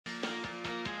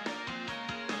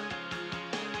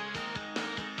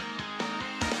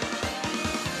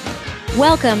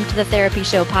Welcome to the Therapy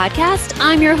Show podcast.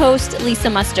 I'm your host, Lisa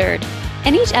Mustard.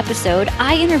 In each episode,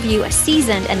 I interview a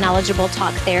seasoned and knowledgeable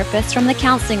talk therapist from the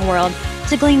counseling world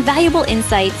to glean valuable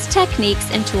insights,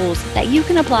 techniques, and tools that you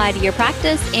can apply to your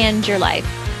practice and your life.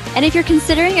 And if you're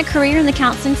considering a career in the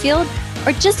counseling field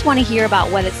or just want to hear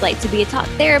about what it's like to be a talk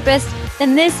therapist,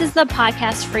 then this is the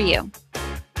podcast for you.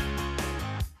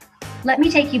 Let me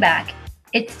take you back.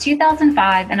 It's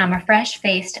 2005 and I'm a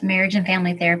fresh-faced marriage and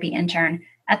family therapy intern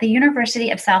at the University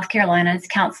of South Carolina's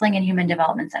Counseling and Human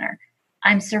Development Center.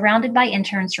 I'm surrounded by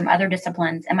interns from other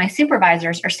disciplines, and my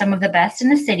supervisors are some of the best in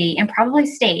the city and probably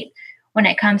state when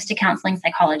it comes to counseling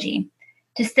psychology.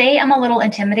 To say I'm a little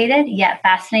intimidated yet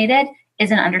fascinated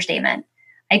is an understatement.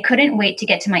 I couldn't wait to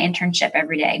get to my internship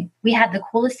every day. We had the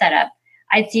coolest setup.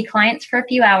 I'd see clients for a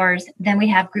few hours, then we'd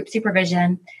have group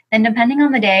supervision. Then depending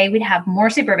on the day, we'd have more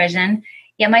supervision.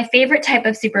 Yet my favorite type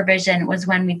of supervision was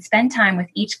when we'd spend time with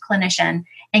each clinician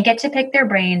and get to pick their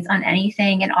brains on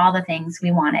anything and all the things we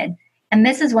wanted. And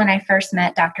this is when I first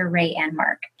met Dr. Rhea Ann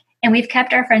Merck. And we've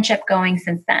kept our friendship going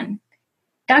since then.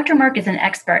 Dr. Merck is an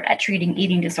expert at treating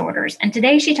eating disorders, and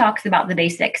today she talks about the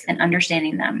basics and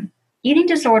understanding them. Eating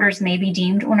disorders may be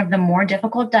deemed one of the more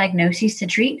difficult diagnoses to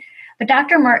treat, but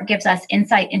Dr. Merck gives us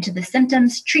insight into the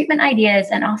symptoms, treatment ideas,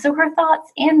 and also her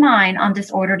thoughts and mine on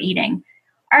disordered eating.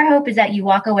 Our hope is that you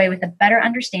walk away with a better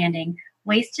understanding,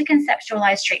 ways to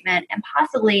conceptualize treatment, and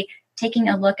possibly taking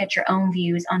a look at your own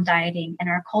views on dieting and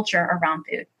our culture around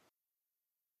food.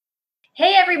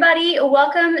 Hey everybody,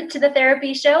 welcome to the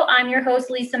Therapy Show. I'm your host,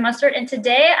 Lisa Mustard, and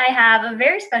today I have a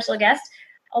very special guest,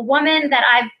 a woman that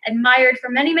I've admired for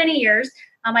many, many years.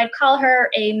 I'd call her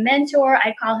a mentor.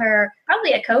 I'd call her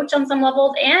probably a coach on some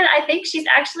levels, and I think she's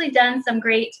actually done some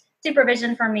great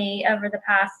supervision for me over the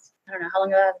past, I don't know, how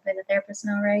long have I been a therapist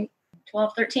now, right?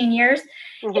 12, 13 years.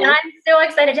 Mm-hmm. And I'm so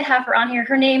excited to have her on here.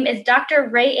 Her name is Dr.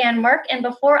 Rhea Ann Merck. And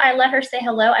before I let her say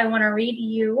hello, I want to read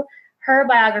you her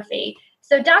biography.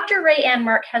 So Dr. Rhea Ann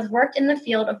Merck has worked in the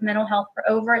field of mental health for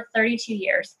over 32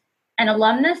 years. An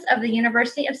alumnus of the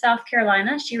University of South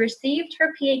Carolina, she received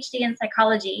her PhD in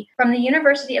psychology from the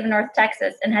University of North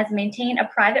Texas and has maintained a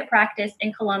private practice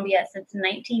in Columbia since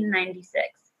 1996.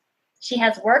 She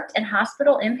has worked in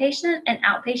hospital inpatient and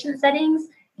outpatient settings,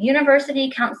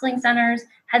 university counseling centers,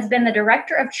 has been the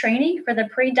director of training for the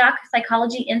pre-doc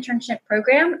psychology internship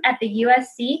program at the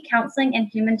USC Counseling and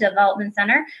Human Development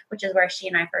Center, which is where she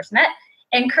and I first met,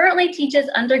 and currently teaches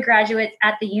undergraduates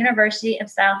at the University of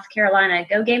South Carolina.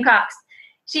 Go Gamecocks!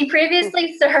 She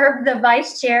previously served the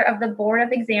vice chair of the Board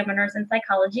of Examiners in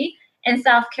Psychology in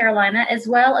South Carolina, as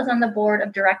well as on the board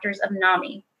of directors of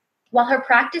NAMI. While her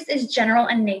practice is general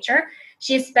in nature,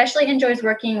 she especially enjoys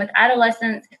working with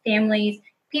adolescents, families,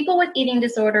 people with eating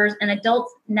disorders, and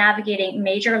adults navigating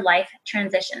major life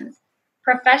transitions.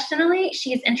 Professionally,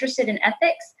 she is interested in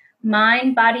ethics,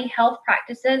 mind-body health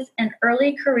practices, and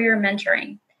early career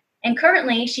mentoring. And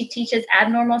currently, she teaches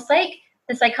abnormal psych,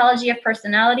 the psychology of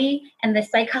personality, and the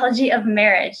psychology of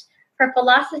marriage. Her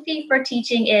philosophy for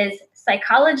teaching is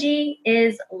psychology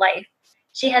is life.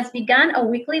 She has begun a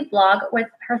weekly blog with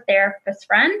her therapist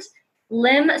friend,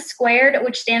 LIM Squared,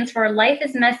 which stands for Life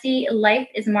is Messy, Life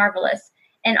is Marvelous,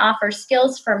 and offers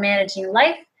skills for managing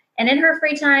life. And in her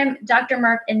free time, Dr.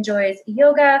 Merck enjoys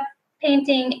yoga,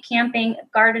 painting, camping,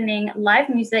 gardening, live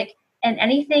music, and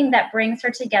anything that brings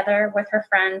her together with her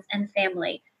friends and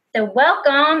family. So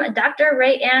welcome, Dr.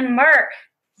 Rhea Ann Merck.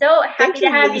 So happy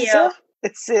to have Lisa.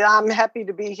 I'm happy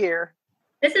to be here.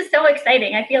 This is so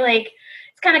exciting. I feel like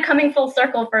it's kind of coming full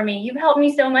circle for me. You've helped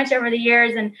me so much over the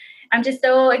years, and I'm just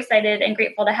so excited and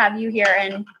grateful to have you here.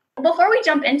 And before we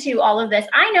jump into all of this,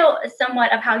 I know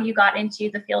somewhat of how you got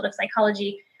into the field of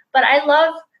psychology, but I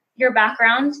love your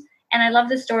background and I love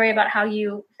the story about how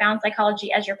you found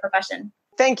psychology as your profession.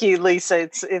 Thank you, Lisa.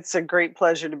 It's a great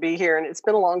pleasure to be here, and it's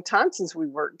been a long time since we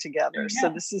worked together. So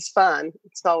this is fun.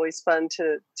 It's always fun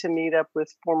to meet up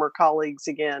with former colleagues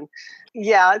again.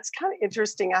 Yeah, it's kind of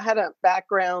interesting. I had a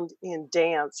background in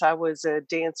dance. I was a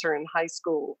dancer in high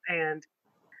school and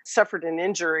suffered an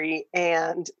injury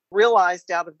and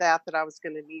realized out of that I was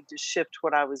going to need to shift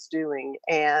what I was doing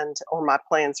or my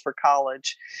plans for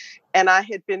college. And I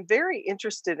had been very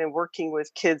interested in working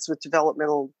with kids with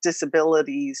developmental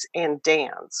disabilities and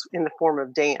dance in the form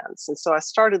of dance. And so I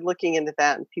started looking into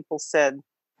that, and people said,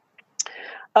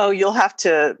 oh, you'll have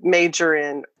to major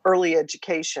in early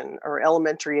education or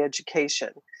elementary education.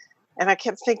 And I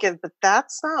kept thinking, but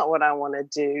that's not what I want to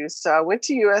do. So I went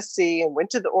to USC and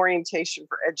went to the orientation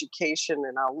for education.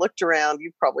 And I looked around.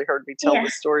 You've probably heard me tell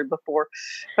this story before.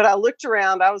 But I looked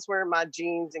around. I was wearing my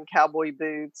jeans and cowboy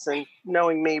boots and,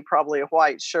 knowing me, probably a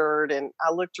white shirt. And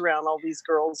I looked around. All these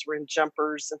girls were in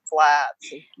jumpers and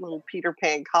flats and little Peter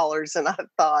Pan collars. And I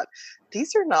thought,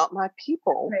 these are not my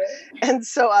people. Right. And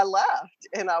so I left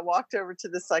and I walked over to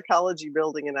the psychology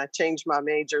building and I changed my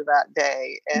major that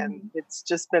day. And it's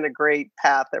just been a great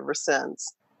path ever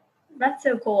since. That's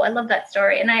so cool. I love that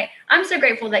story. And I'm so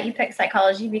grateful that you picked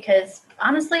psychology, because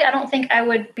honestly, I don't think I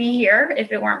would be here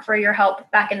if it weren't for your help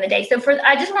back in the day. So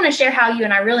I just want to share how you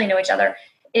and I really know each other.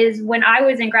 Is when I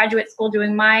was in graduate school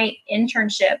doing my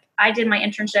internship, I did my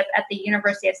internship at the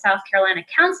University of South Carolina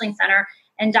Counseling Center.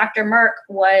 And Dr. Merck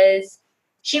was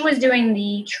doing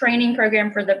the training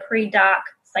program for the pre-doc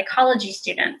psychology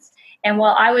students. And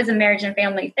while I was a marriage and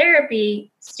family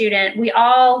therapy student, we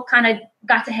all kind of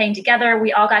got to hang together.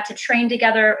 We all got to train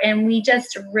together. And we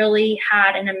just really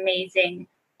had an amazing,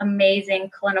 amazing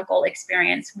clinical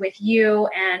experience with you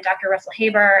and Dr. Russell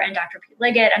Haber and Dr. Pete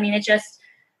Liggett. I mean,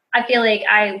 I feel like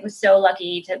I was so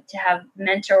lucky to have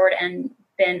mentored and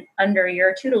been under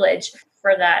your tutelage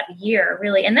for that year,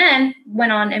 really. And then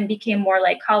went on and became more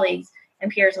like colleagues and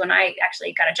peers when I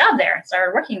actually got a job there and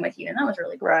started working with you. And that was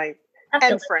really cool. Right.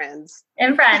 And friends.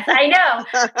 And friends. I know.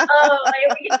 I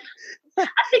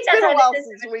think that's been a while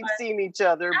since we've seen each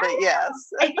other, but yes.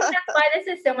 I think that's why this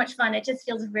is so much fun. It just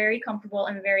feels very comfortable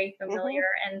and very familiar.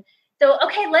 And so,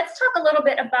 okay, let's talk a little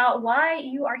bit about why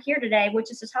you are here today,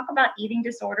 which is to talk about eating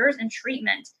disorders and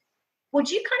treatment. Would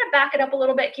you kind of back it up a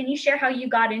little bit? Can you share how you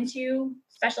got into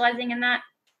specializing in that?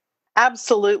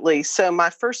 Absolutely. So my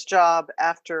first job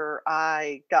after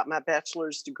I got my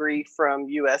bachelor's degree from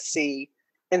USC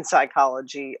in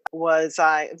psychology was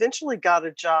I eventually got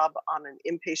a job on an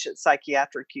inpatient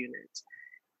psychiatric unit.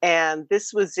 And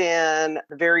this was in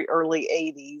the very early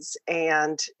 80s.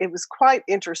 And it was quite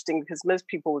interesting because most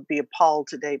people would be appalled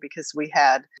today because we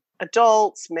had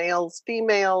adults, males,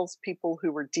 females, people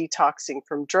who were detoxing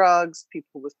from drugs,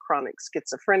 people with chronic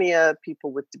schizophrenia,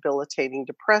 people with debilitating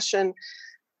depression.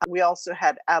 We also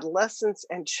had adolescents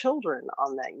and children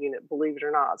on that unit, believe it or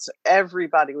not. So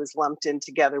everybody was lumped in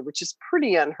together, which is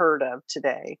pretty unheard of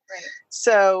today. Right.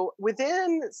 So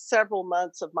within several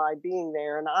months of my being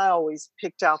there, and I always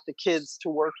picked out the kids to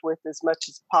work with as much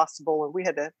as possible, and we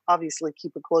had to obviously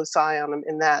keep a close eye on them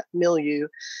in that milieu.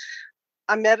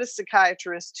 I met a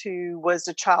psychiatrist who was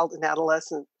a child and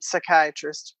adolescent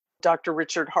psychiatrist, Dr.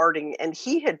 Richard Harding, and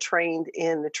he had trained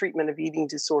in the treatment of eating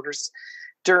disorders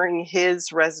during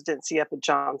his residency up at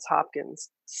Johns Hopkins.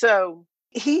 So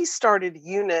he started a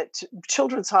unit.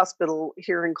 Children's Hospital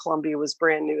here in Columbia was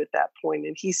brand new at that point,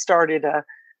 and he started a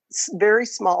very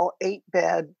small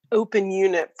 8-bed open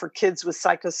unit for kids with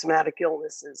psychosomatic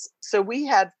illnesses. So we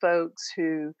had folks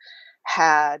who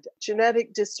had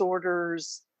genetic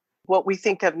disorders, what we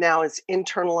think of now as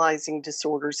internalizing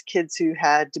disorders, kids who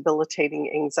had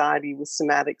debilitating anxiety with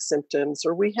somatic symptoms,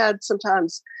 or we had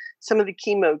sometimes some of the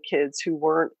chemo kids who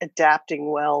weren't adapting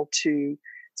well to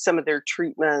some of their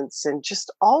treatments, and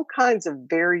just all kinds of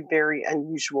very, very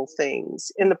unusual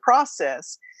things. In the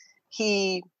process,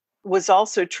 he was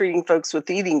also treating folks with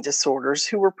eating disorders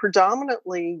who were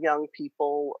predominantly young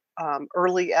people,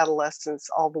 early adolescents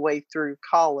all the way through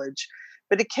college.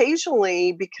 But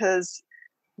occasionally, because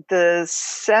the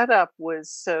setup was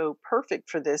so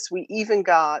perfect for this, we even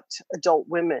got adult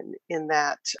women in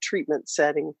that treatment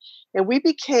setting. And we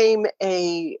became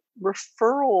a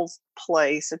referral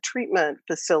place, a treatment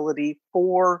facility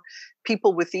for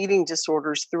people with eating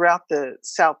disorders throughout the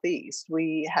Southeast.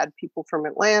 We had people from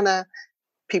Atlanta,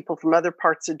 people from other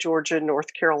parts of Georgia,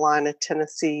 North Carolina,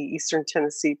 Tennessee, Eastern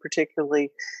Tennessee particularly.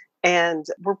 And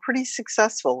we're pretty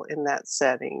successful in that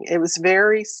setting. It was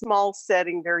very small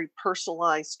setting, very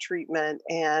personalized treatment.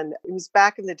 And it was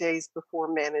back in the days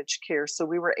before managed care. So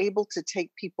we were able to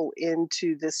take people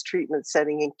into this treatment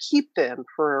setting and keep them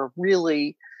for a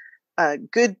really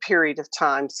good period of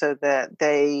time so that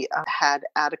they had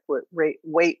adequate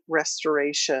weight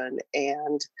restoration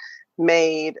and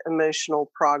made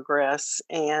emotional progress.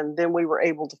 And then we were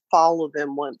able to follow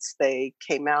them once they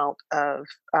came out of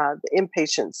the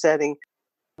inpatient setting.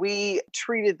 We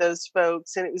treated those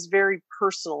folks, and it was very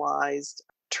personalized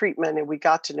treatment, and we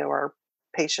got to know our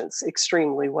patients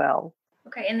extremely well.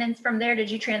 Okay. And then from there, did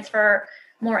you transfer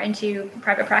more into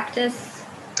private practice?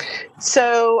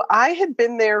 So I had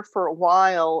been there for a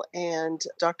while, and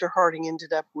Dr. Harding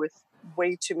ended up with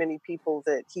way too many people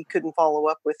that he couldn't follow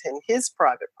up with in his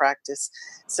private practice.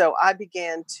 So I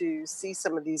began to see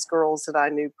some of these girls that I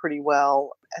knew pretty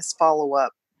well as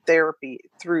follow-up therapy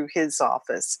through his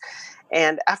office.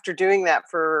 And after doing that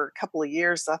for a couple of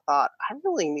years, I thought, I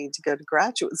really need to go to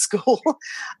graduate school.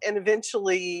 And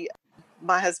eventually,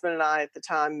 my husband and I at the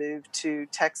time moved to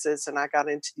Texas, and I got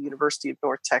into the University of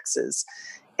North Texas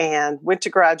and went to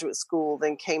graduate school,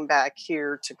 then came back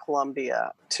here to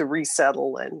Columbia to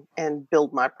resettle and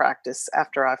build my practice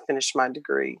after I finished my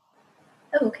degree.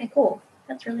 Oh, okay, cool.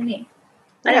 That's really neat.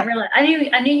 Yeah. I didn't realize.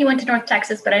 I knew you went to North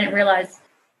Texas, but I didn't realize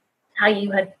how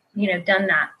you had, done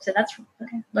that. So that's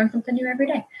okay. Learn something new every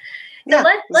day. So yeah,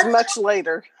 let's much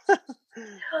later.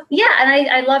 Yeah, and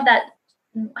I love that.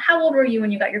 How old were you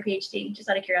when you got your PhD? Just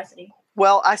out of curiosity.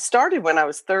 Well, I started when I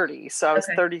was 30, so I was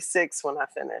 36 when I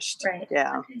finished. Right.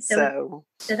 Yeah. Okay. So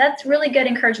that's really good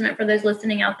encouragement for those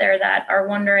listening out there that are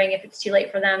wondering if it's too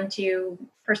late for them to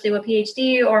pursue a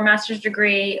PhD or master's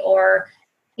degree, or,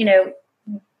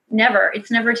 never.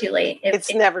 It's never too late.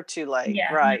 It's never too late.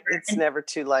 Yeah, right. Never. It's never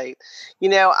too late.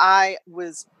 I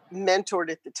was mentored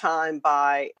at the time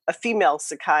by a female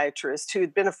psychiatrist who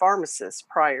had been a pharmacist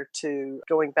prior to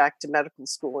going back to medical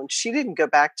school. And she didn't go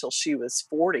back till she was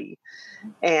 40.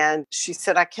 And she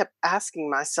said, I kept asking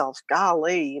myself,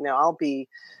 golly, I'll be,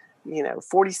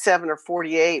 47 or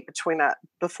 48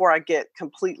 before I get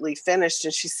completely finished.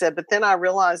 And she said, but then I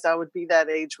realized I would be that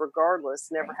age regardless,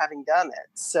 never having done it.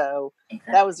 So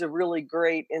that was a really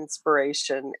great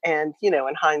inspiration. And, in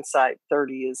hindsight,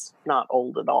 30 is not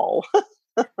old at all.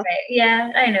 Right.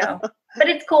 Yeah, I know. But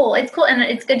it's cool. It's cool. And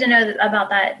it's good to know about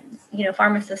that,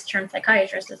 pharmacist turned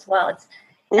psychiatrist as well.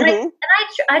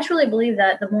 I truly believe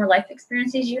that the more life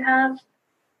experiences you have,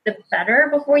 the better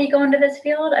before you go into this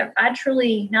field. I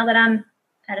truly, now that I'm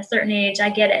at a certain age,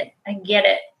 I get it. I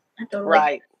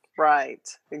totally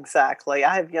Right. Exactly.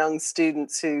 I have young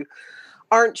students who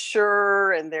aren't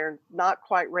sure and they're not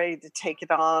quite ready to take it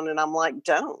on. And I'm like,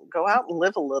 don't go out and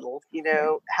live a little,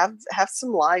 have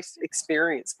some life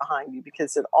experience behind you,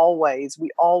 because we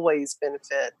always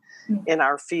benefit in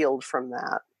our field from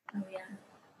that. Oh yeah.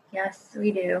 Yes,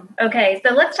 we do. Okay.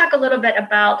 So let's talk a little bit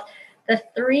about the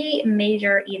 3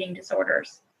 major eating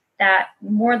disorders that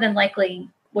more than likely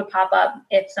would pop up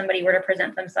if somebody were to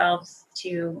present themselves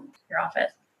to your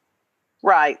office.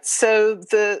 Right. So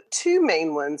the 2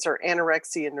 main ones are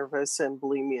anorexia nervosa and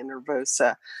bulimia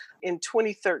nervosa. In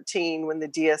 2013, when the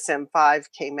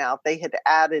DSM-5 came out, they had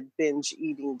added binge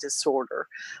eating disorder.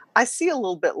 I see a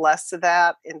little bit less of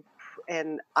that,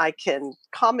 and I can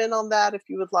comment on that if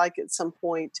you would like at some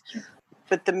point.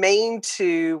 But the main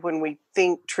 2, when we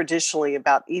think traditionally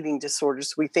about eating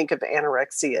disorders, we think of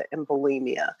anorexia and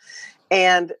bulimia.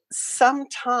 And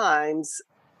sometimes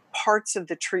parts of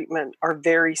the treatment are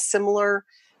very similar,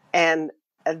 and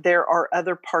there are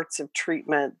other parts of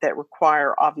treatment that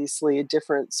require obviously a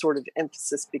different sort of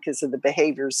emphasis because of the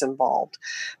behaviors involved.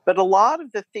 But a lot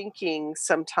of the thinking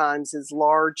sometimes is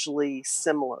largely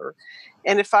similar.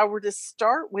 And if I were to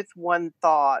start with one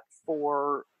thought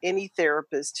for any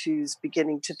therapist who's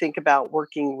beginning to think about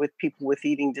working with people with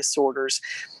eating disorders,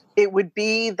 it would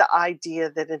be the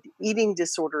idea that an eating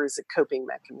disorder is a coping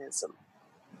mechanism.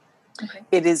 Okay.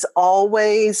 It is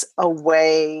always a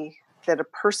way that a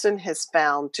person has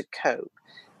found to cope.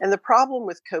 And the problem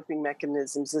with coping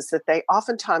mechanisms is that they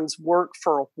oftentimes work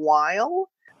for a while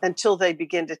until they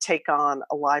begin to take on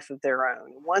a life of their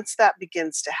own. Once that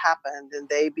begins to happen, then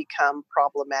they become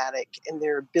problematic in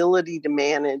their ability to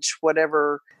manage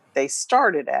whatever they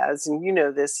started as. And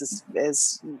this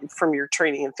as from your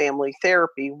training in family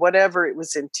therapy, whatever it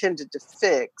was intended to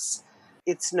fix,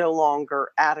 it's no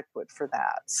longer adequate for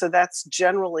that. So that's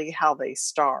generally how they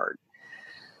start.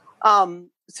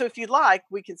 So if you'd like,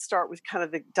 we could start with kind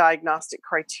of the diagnostic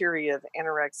criteria of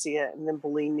anorexia and then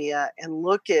bulimia and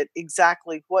look at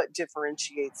exactly what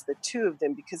differentiates the 2 of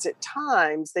them, because at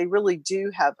times they really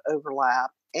do have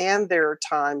overlap. And there are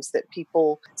times that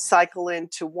people cycle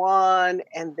into one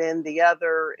and then the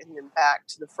other and then back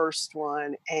to the first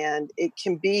one. And it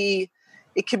can be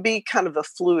kind of a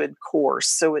fluid course.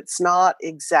 So it's not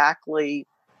exactly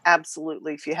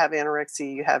absolutely, if you have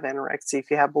anorexia, you have anorexia.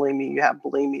 If you have bulimia, you have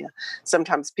bulimia.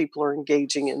 Sometimes people are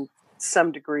engaging in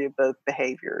some degree of both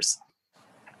behaviors.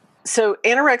 So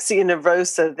anorexia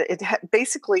nervosa,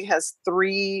 basically has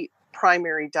 3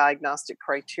 primary diagnostic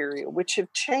criteria, which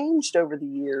have changed over the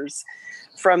years.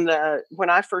 When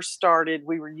I first started,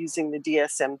 we were using the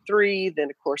DSM-3, then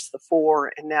of course the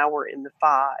 4, and now we're in the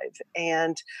 5.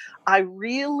 And I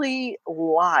really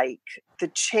like the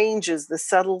changes, the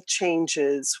subtle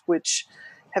changes, which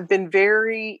have been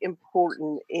very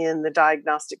important in the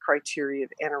diagnostic criteria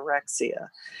of anorexia.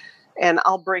 And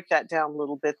I'll break that down a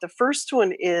little bit. The first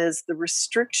one is the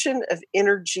restriction of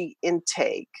energy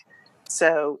intake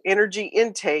So energy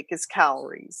intake is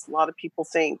calories. A lot of people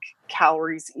think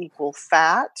calories equal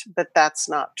fat, but that's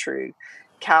not true.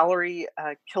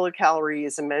 Kilocalorie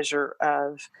is a measure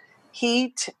of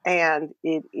heat, and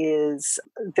it is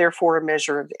therefore a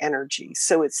measure of energy.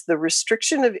 So it's the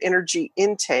restriction of energy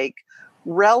intake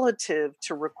relative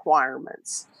to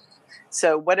requirements.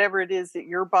 So whatever it is that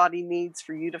your body needs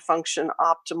for you to function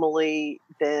optimally,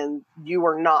 then you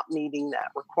are not meeting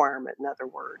that requirement, in other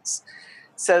words.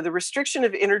 So the restriction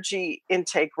of energy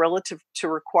intake relative to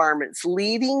requirements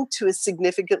leading to a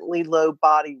significantly low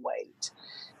body weight.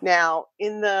 Now,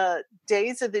 in the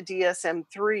days of the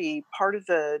DSM-3, part of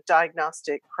the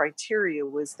diagnostic criteria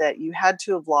was that you had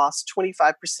to have lost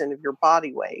 25% of your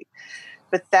body weight.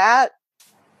 But that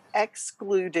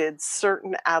excluded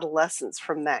certain adolescents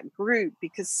from that group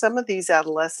because some of these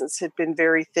adolescents had been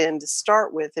very thin to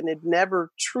start with and had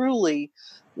never truly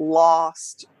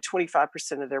lost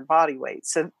 25% of their body weight.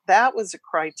 So that was a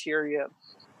criteria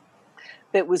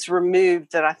that was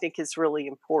removed that I think is really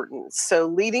important. So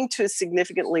leading to a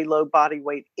significantly low body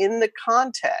weight in the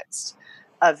context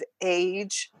of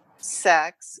age,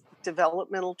 sex,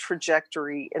 developmental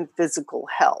trajectory, and physical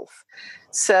health.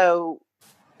 So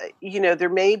there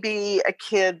may be a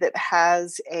kid that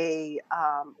has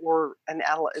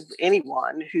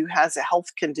anyone who has a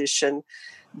health condition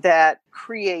that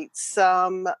creates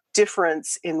some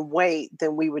difference in weight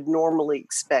than we would normally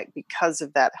expect because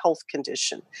of that health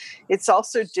condition. It's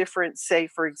also different, say,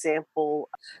 for example,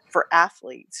 for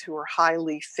athletes who are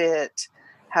highly fit,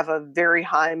 have a very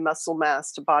high muscle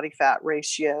mass to body fat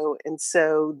ratio, and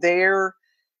so their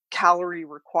calorie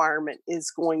requirement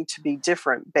is going to be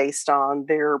different based on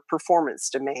their performance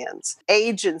demands.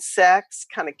 Age and sex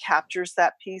kind of captures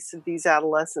that piece of these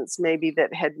adolescents, maybe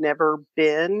that had never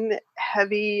been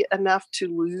heavy enough to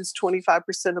lose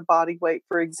 25% of body weight,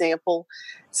 for example.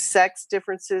 Sex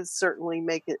differences certainly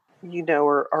make it,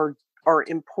 are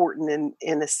important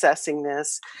in assessing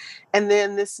this. And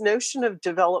then this notion of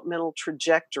developmental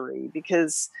trajectory,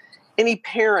 because any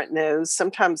parent knows,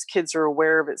 sometimes kids are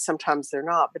aware of it, sometimes they're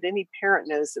not, but any parent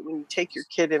knows that when you take your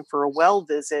kid in for a well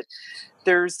visit,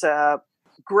 there's a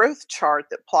growth chart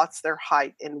that plots their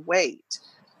height and weight.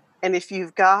 And if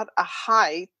you've got a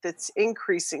height that's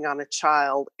increasing on a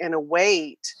child and a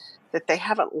weight that they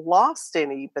haven't lost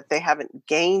any, but they haven't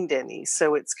gained any,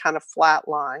 so it's kind of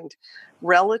flatlined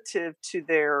relative to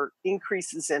their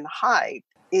increases in height,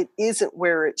 it isn't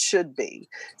where it should be.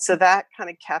 So that kind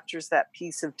of captures that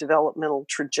piece of developmental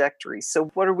trajectory. So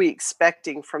what are we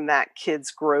expecting from that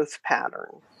kid's growth pattern?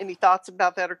 Any thoughts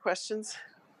about that or questions?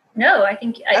 No, I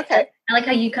think okay. I like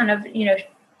how you kind of,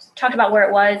 talked about where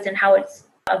it was and how it's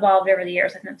evolved over the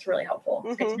years. I think it's really helpful.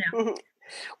 It's good to know. Mm-hmm.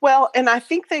 Well, and I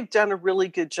think they've done a really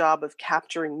good job of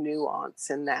capturing nuance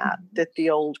in that the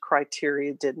old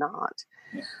criteria did not.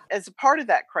 Yeah. As a part of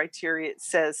that criteria, it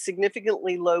says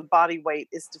significantly low body weight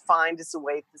is defined as a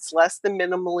weight that's less than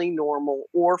minimally normal,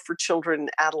 or for children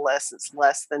and adolescents,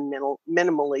 less than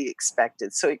minimally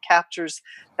expected. So it captures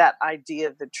that idea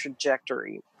of the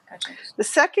trajectory. Gotcha. The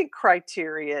second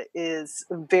criteria is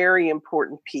a very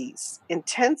important piece: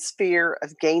 intense fear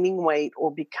of gaining weight or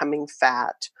becoming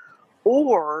fat,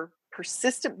 or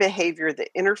persistent behavior that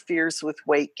interferes with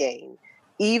weight gain,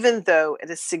 even though at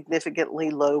a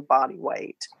significantly low body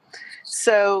weight.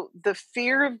 So the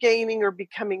fear of gaining or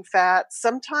becoming fat,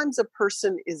 sometimes a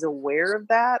person is aware of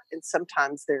that and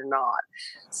sometimes they're not.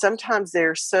 Sometimes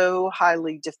they're so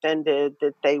highly defended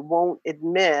that they won't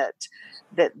admit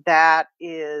that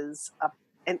is,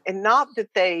 and not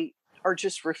that they are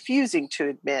just refusing to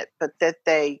admit, but that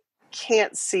they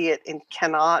can't see it and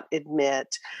cannot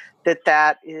admit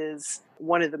that is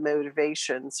one of the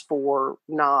motivations for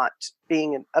not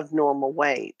being of normal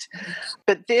weight.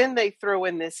 But then they throw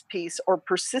in this piece, or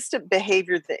persistent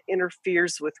behavior that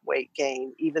interferes with weight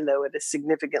gain, even though at a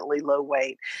significantly low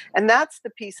weight. And that's the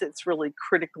piece that's really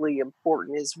critically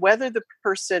important, is whether the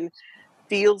person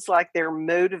feels like they're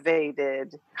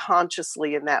motivated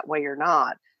consciously in that way or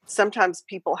not. Sometimes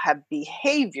people have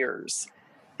behaviors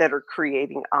that are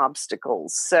creating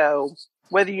obstacles. So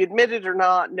whether you admit it or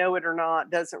not, know it or not,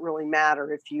 doesn't really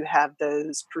matter if you have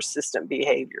those persistent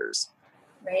behaviors.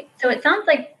 Right. So it sounds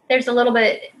like there's a little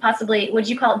bit, possibly, would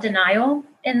you call it denial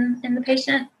in the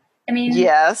patient? I mean,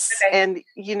 Yes. okay. And,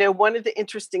 one of the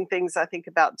interesting things I think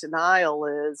about denial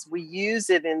is we use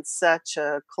it in such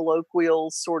a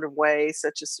colloquial sort of way,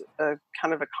 such as a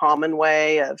kind of a common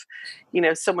way of,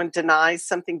 someone denies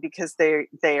something because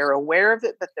they are aware of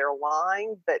it, but they're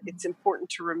lying. But it's important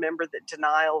to remember that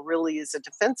denial really is a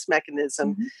defense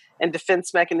mechanism. Mhm. And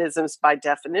defense mechanisms, by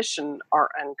definition, are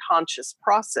unconscious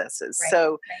processes. Right.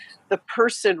 So the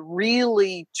person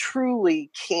really,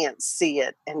 truly can't see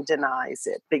it and denies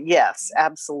it. But yes,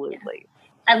 absolutely. Yeah.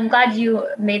 I'm glad you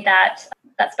made that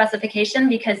specification,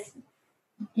 because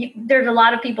there's a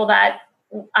lot of people that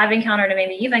I've encountered, and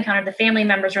maybe you've encountered, the family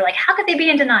members are like, how could they be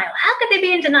in denial? How could they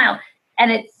be in denial?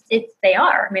 And they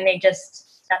are. I mean, they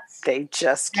just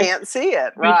can't see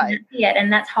it. They Right. can't see it.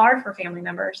 And that's hard for family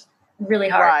members. Really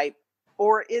hard. Right.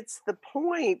 Or it's the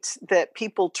point that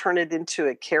people turn it into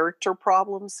a character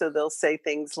problem. So they'll say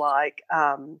things like,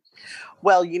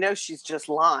 well, she's just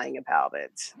lying about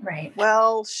it. Right.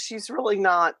 Well, she's really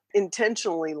not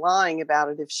intentionally lying about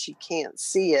it if she can't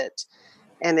see it.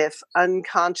 And if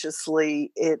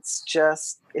unconsciously it's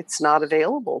not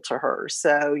available to her.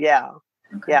 So, yeah.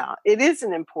 Okay. Yeah, it is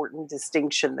an important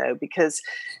distinction, though, because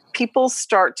people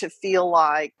start to feel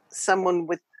like someone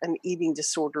with an eating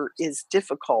disorder is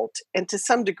difficult. And to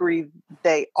some degree,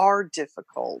 they are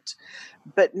difficult,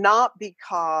 but not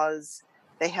because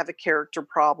they have a character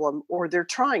problem or they're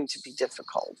trying to be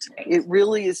difficult. Right. It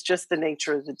really is just the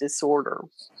nature of the disorder.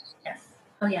 Yes.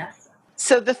 Oh, yes.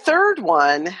 So the third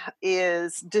one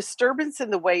is disturbance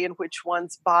in the way in which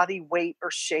one's body weight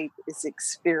or shape is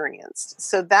experienced.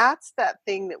 So that's that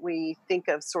thing that we think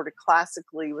of sort of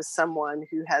classically with someone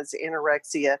who has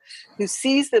anorexia, who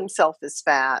sees themselves as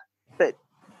fat, but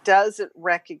doesn't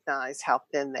recognize how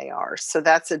thin they are. So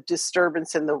that's a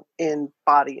disturbance in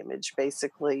body image,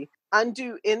 basically.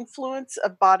 Undue influence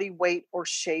of body weight or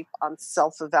shape on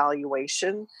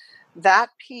self-evaluation. That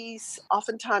piece,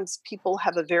 oftentimes people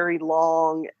have a very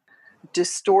long,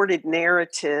 distorted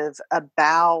narrative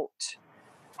about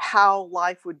how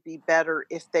life would be better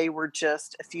if they were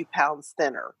just a few pounds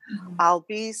thinner. Mm-hmm. I'll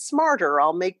be smarter.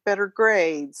 I'll make better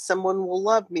grades. Someone will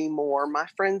love me more. My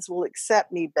friends will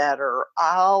accept me better.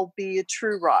 I'll be a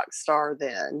true rock star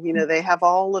then. They have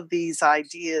all of these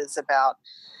ideas about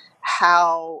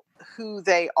how who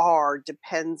they are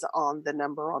depends on the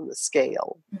number on the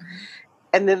scale. Mm-hmm.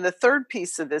 And then the third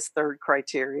piece of this third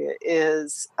criteria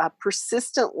is a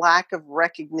persistent lack of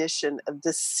recognition of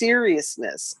the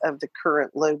seriousness of the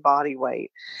current low body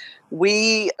weight.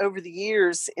 We, over the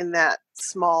years in that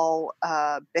small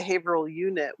behavioral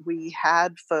unit, we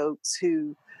had folks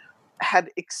who had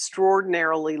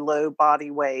extraordinarily low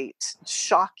body weight,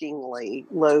 shockingly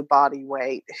low body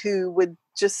weight, who would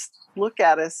just look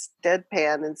at us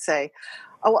deadpan and say,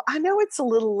 oh, I know it's a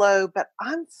little low, but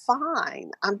I'm fine.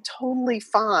 I'm totally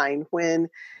fine, when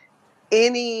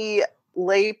any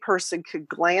lay person could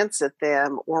glance at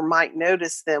them or might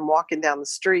notice them walking down the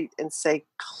street and say,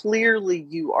 clearly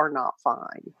you are not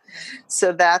fine.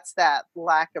 So that's that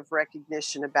lack of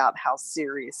recognition about how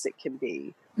serious it can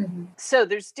be. Mm-hmm. So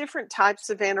there's different types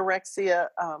of anorexia.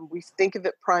 We think of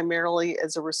it primarily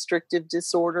as a restrictive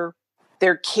disorder.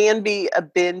 There can be a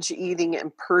binge eating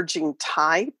and purging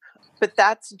type, but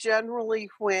that's generally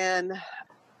when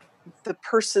the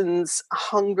person's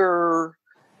hunger,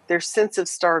 their sense of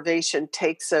starvation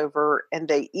takes over and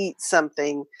they eat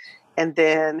something and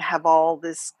then have all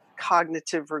this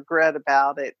cognitive regret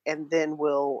about it and then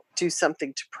will do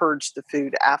something to purge the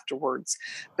food afterwards.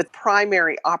 But the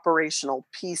primary operational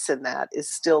piece in that is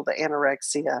still the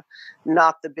anorexia,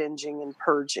 not the binging and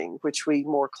purging, which we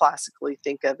more classically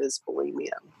think of as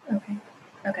bulimia.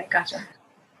 Okay, gotcha.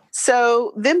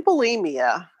 So then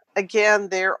bulimia, again,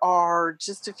 there are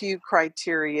just a few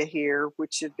criteria here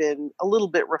which have been a little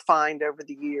bit refined over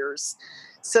the years.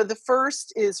 So the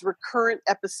first is recurrent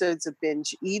episodes of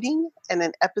binge eating, and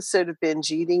an episode of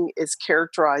binge eating is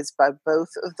characterized by both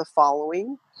of the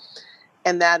following.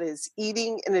 And that is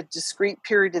eating in a discrete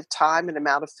period of time an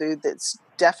amount of food that's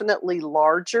definitely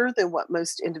larger than what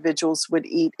most individuals would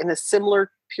eat in a similar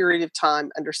period of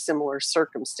time under similar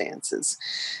circumstances.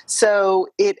 So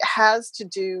it has to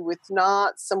do with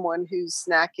not someone who's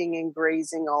snacking and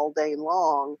grazing all day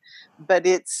long, but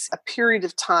it's a period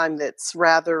of time that's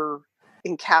rather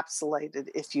encapsulated,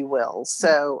 if you will.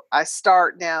 So I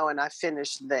start now and I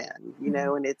finish then,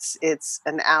 and it's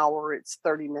an hour, it's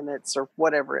 30 minutes or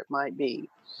whatever it might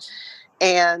be.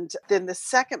 And then the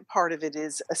second part of it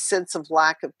is a sense of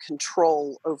lack of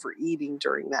control over eating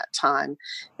during that time.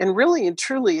 And really and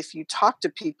truly, if you talk to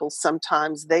people,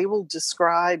 sometimes they will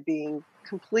describe being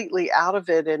completely out of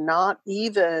it and not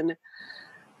even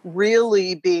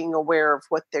really being aware of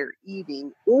what they're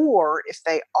eating, or if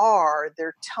they are,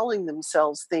 they're telling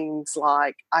themselves things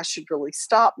like, I should really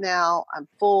stop now. I'm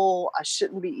full. I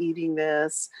shouldn't be eating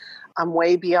this. I'm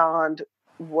way beyond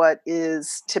what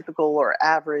is typical or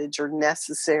average or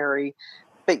necessary,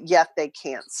 but yet they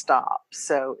can't stop.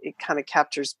 So it kind of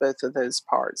captures both of those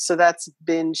parts. So that's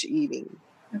binge eating.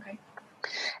 Okay.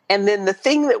 And then the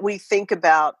thing that we think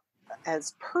about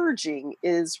as purging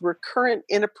is recurrent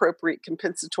inappropriate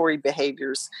compensatory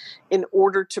behaviors in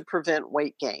order to prevent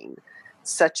weight gain,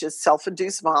 such as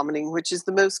self-induced vomiting, which is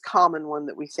the most common one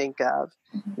that we think of,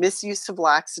 misuse of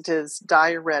laxatives,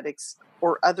 diuretics,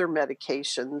 or other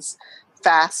medications,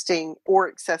 fasting, or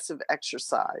excessive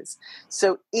exercise.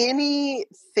 So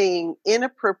anything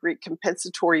inappropriate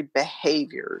compensatory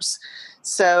behaviors.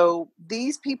 So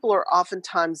these people are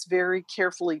oftentimes very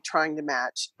carefully trying to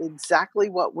match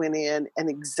exactly what went in and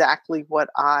exactly what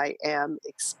I am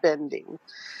expending,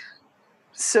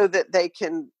 so that they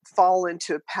can fall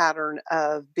into a pattern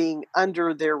of being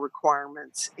under their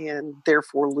requirements and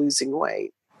therefore losing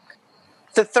weight.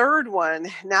 The third one,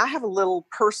 now I have a little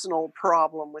personal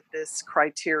problem with this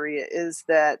criteria, is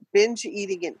that binge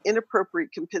eating and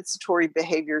inappropriate compensatory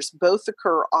behaviors both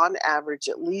occur on average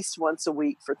at least once a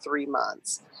week for 3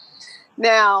 months.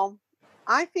 Now,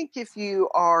 I think if you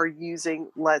are using,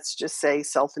 let's just say,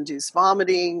 self-induced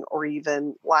vomiting or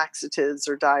even laxatives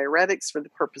or diuretics for the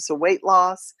purpose of weight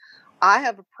loss, I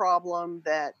have a problem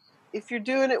that if you're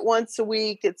doing it once a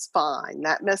week, it's fine.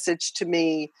 That message to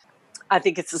me, I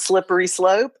think it's a slippery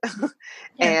slope.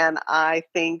 And I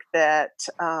think that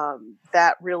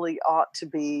that really ought to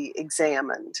be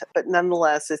examined. But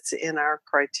nonetheless, it's in our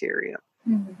criteria.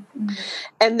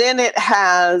 And then it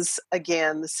has,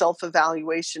 again, the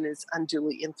self-evaluation is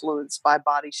unduly influenced by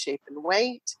body shape and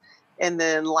weight. And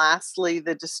then lastly,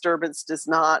 the disturbance does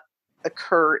not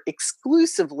occur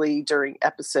exclusively during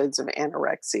episodes of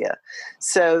anorexia.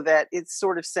 So that it's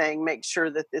sort of saying, make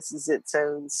sure that this is its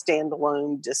own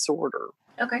standalone disorder.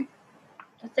 Okay.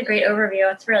 That's a great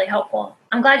overview. It's really helpful.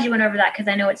 I'm glad you went over that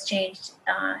because I know it's changed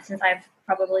since I've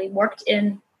probably worked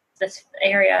in this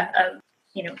area of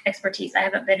expertise. I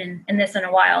haven't been in this in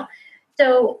a while.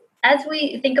 So as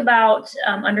we think about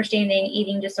understanding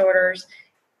eating disorders,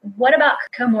 what about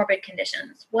comorbid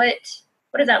conditions? What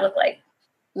does that look like?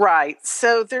 Right.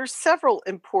 So there's several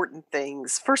important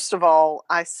things. First of all,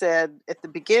 I said at the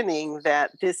beginning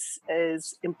that this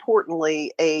is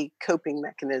importantly a coping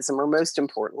mechanism, or most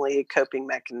importantly, a coping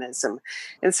mechanism.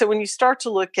 And so when you start to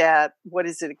look at what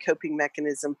is it a coping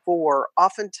mechanism for,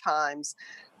 oftentimes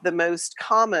the most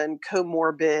common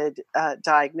comorbid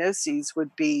diagnoses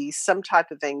would be some type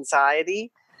of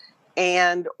anxiety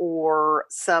and or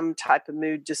some type of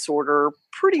mood disorder,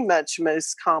 pretty much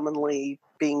most commonly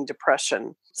being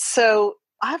depression. So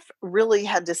I've really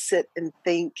had to sit and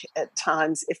think at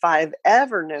times if I've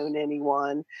ever known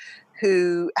anyone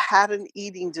who had an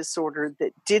eating disorder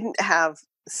that didn't have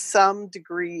some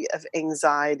degree of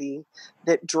anxiety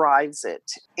that drives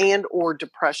it, and or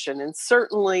depression. And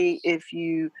certainly if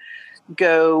you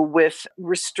go with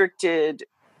restricted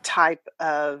type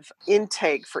of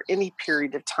intake for any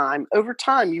period of time, over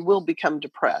time you will become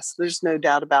depressed. There's no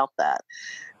doubt about that.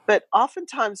 But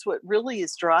oftentimes what really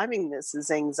is driving this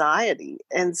is anxiety.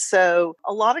 And so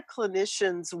a lot of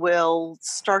clinicians will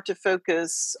start to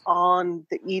focus on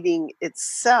the eating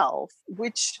itself,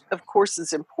 which of course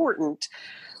is important,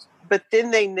 but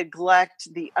then they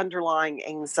neglect the underlying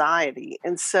anxiety.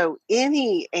 And so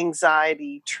any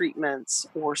anxiety treatments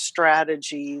or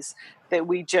strategies that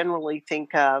we generally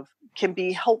think of can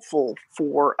be helpful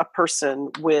for a person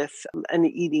with an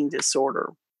eating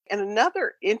disorder. And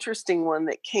another interesting one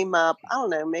that came up, I don't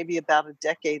know, maybe about a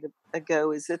decade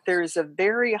ago, is that there is a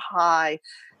very high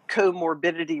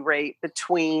comorbidity rate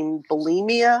between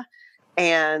bulimia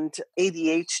and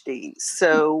ADHD.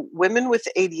 So women with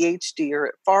ADHD are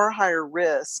at far higher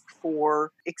risk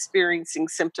for experiencing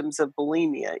symptoms of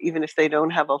bulimia, even if they don't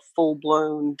have a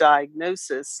full-blown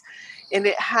diagnosis. And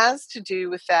it has to do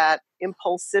with that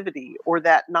impulsivity or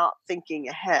that not thinking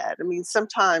ahead. I mean,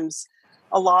 sometimes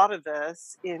a lot of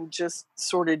us in just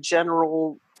sort of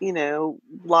general,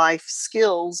 life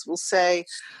skills will say,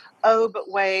 oh, but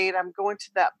wait, I'm going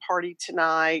to that party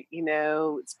tonight.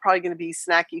 It's probably going to be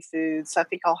snacky food. So I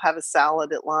think I'll have a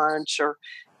salad at lunch, or,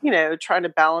 trying to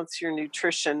balance your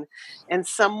nutrition. And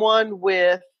someone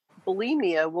with someone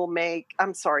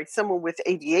with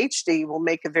ADHD will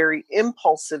make a very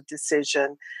impulsive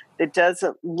decision that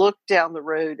doesn't look down the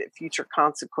road at future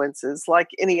consequences like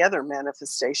any other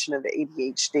manifestation of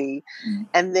ADHD. Mm-hmm.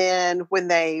 And then when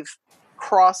they've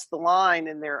cross the line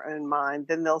in their own mind,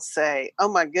 then they'll say, oh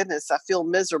my goodness, I feel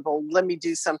miserable. Let me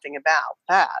do something about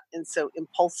that. And so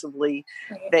impulsively,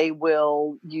 they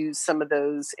will use some of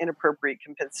those inappropriate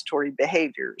compensatory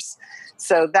behaviors.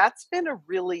 So that's been a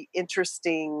really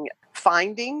interesting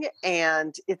finding.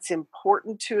 And it's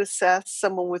important to assess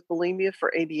someone with bulimia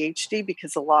for ADHD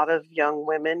because a lot of young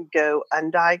women go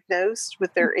undiagnosed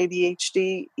with their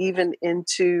ADHD, even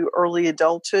into early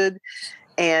adulthood.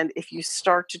 And if you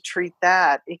start to treat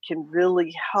that, it can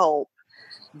really help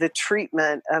the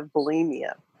treatment of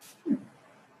bulimia.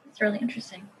 It's really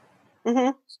interesting.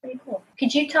 Mm-hmm. Pretty cool.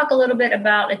 Could you talk a little bit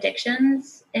about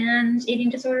addictions and eating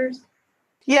disorders?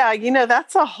 Yeah,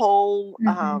 that's a whole,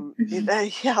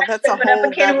 that's a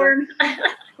whole other,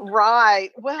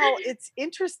 right. Well, it's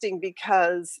interesting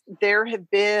because there have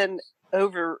been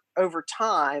over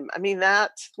time. I mean,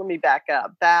 let me back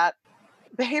up. That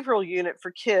behavioral unit for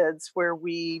kids where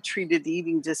we treated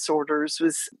eating disorders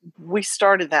we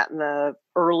started that in the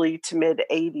early to mid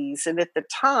 80s. And at the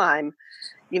time,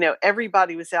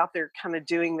 everybody was out there kind of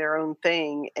doing their own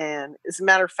thing. And as a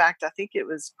matter of fact, I think it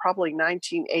was probably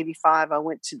 1985, I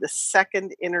went to the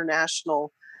second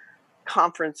international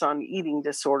conference on eating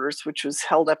disorders, which was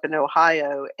held up in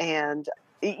Ohio. And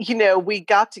we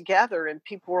got together and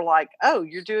people were like, oh,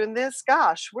 you're doing this?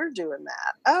 Gosh, we're doing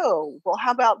that. Oh, well,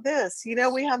 how about this?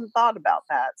 We haven't thought about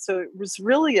that. So it was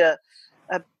really a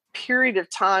period of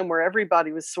time where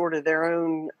everybody was sort of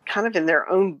kind of in their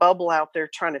own bubble out there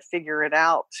trying to figure it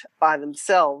out by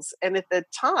themselves. And at the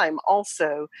time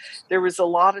also, there was a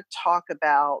lot of talk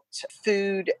about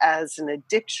food as an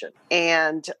addiction.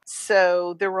 And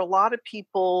so there were a lot of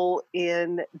people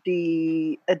in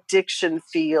the addiction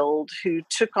field who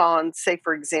took on, say,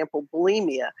 for example,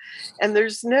 bulimia. And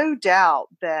there's no doubt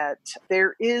that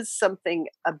there is something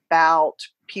about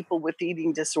people with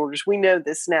eating disorders. We know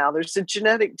this now. There's a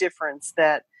genetic difference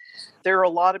that there are a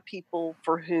lot of people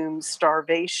for whom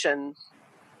starvation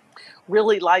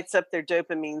really lights up their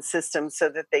dopamine system so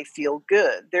that they feel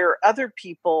good. There are other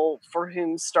people for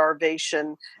whom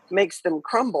starvation makes them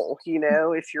crumble.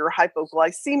 If you're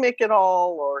hypoglycemic at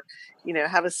all or,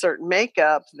 have a certain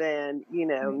makeup, then,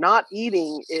 not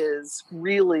eating is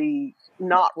really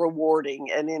not rewarding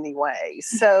in any way.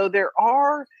 So there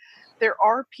are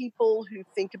people who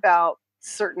think about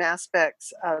certain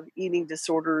aspects of eating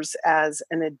disorders as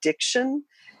an addiction.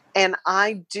 And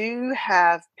I do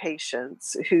have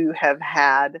patients who have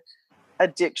had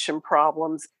addiction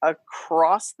problems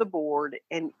across the board,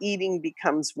 and eating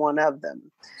becomes one of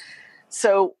them.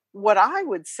 So what I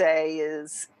would say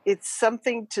is it's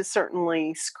something to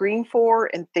certainly screen for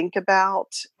and think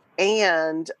about.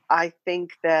 And I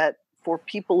think that for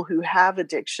people who have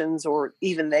addictions, or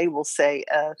even they will say,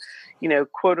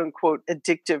 quote unquote,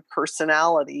 addictive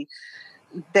personality,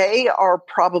 they are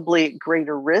probably at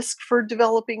greater risk for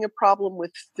developing a problem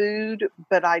with food.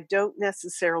 But I don't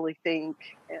necessarily think,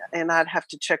 and I'd have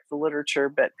to check the literature,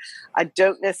 but I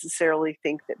don't necessarily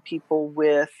think that people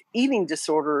with eating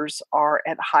disorders are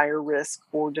at higher risk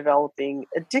for developing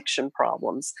addiction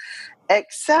problems,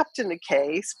 except in the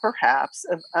case, perhaps,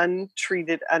 of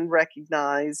untreated,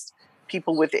 unrecognized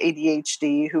people with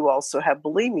ADHD who also have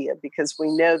bulimia, because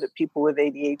we know that people with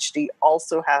ADHD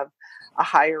also have a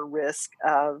higher risk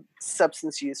of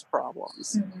substance use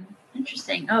problems. Mm-hmm.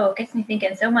 Interesting. Oh, it gets me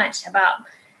thinking so much about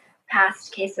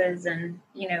past cases and,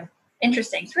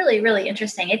 interesting. It's really, really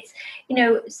interesting. It's,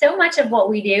 so much of what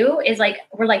we do is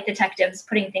we're like detectives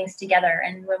putting things together.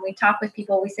 And when we talk with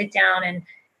people, we sit down and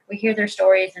we hear their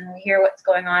stories and we hear what's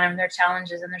going on and their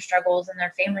challenges and their struggles and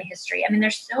their family history. I mean,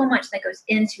 there's so much that goes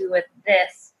into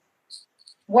this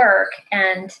work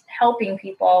and helping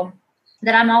people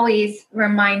that I'm always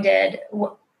reminded.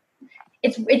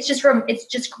 It's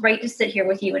just great to sit here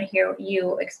with you and hear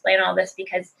you explain all this,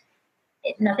 because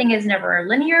nothing is never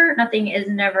linear. Nothing is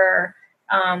never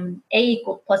A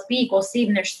equals plus B equals C.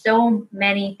 And there's so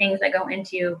many things that go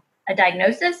into a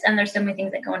diagnosis, and there's so many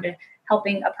things that go into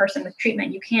helping a person with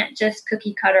treatment. You can't just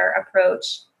cookie cutter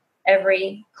approach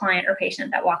every client or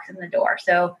patient that walks in the door.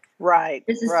 So right,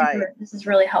 this is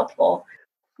really helpful.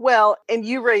 Well, and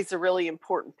you raise a really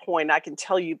important point. I can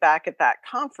tell you back at that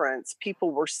conference,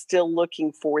 people were still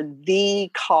looking for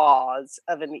the cause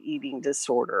of an eating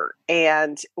disorder.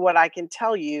 And what I can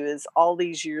tell you is all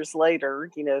these years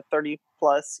later, 30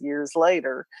 plus years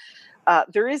later,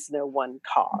 there is no one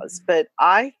cause. But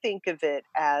I think of it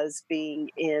as being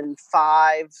in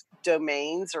 5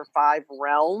 domains or 5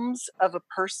 realms of a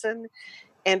person.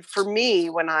 And for me,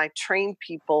 when I train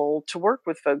people to work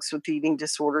with folks with eating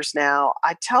disorders now,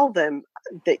 I tell them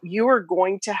that you are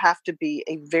going to have to be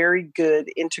a very good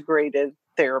integrative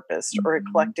therapist or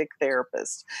eclectic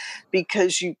therapist,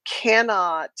 because you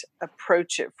cannot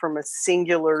approach it from a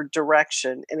singular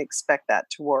direction and expect that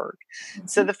to work.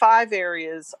 So the 5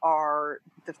 areas are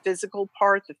the physical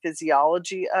part, the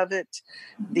physiology of it,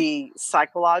 the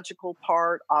psychological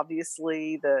part,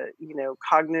 obviously the,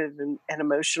 cognitive and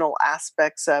emotional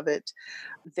aspects of it.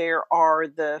 There are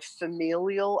the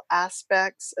familial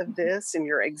aspects of this, and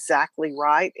you're exactly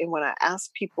right. And when I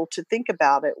ask people to think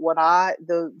about it,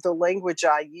 the language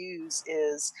I use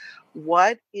is,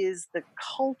 what is the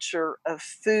culture of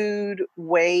food,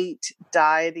 weight,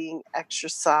 dieting,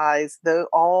 exercise,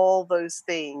 all those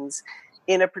things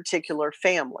in a particular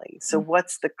family? So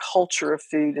what's the culture of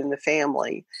food in the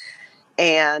family?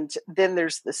 And then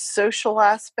there's the social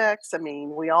aspects. I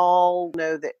mean, we all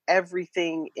know that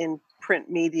everything in print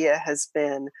media has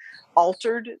been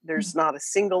altered. There's not a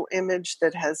single image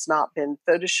that has not been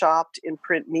photoshopped in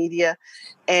print media.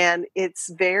 And it's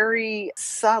very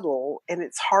subtle, and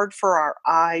it's hard for our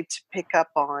eye to pick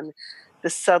up on the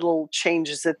subtle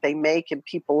changes that they make in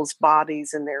people's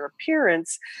bodies and their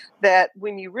appearance, that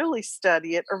when you really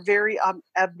study it are very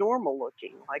abnormal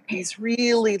looking, like these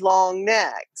really long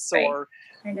necks or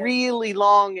really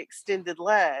long extended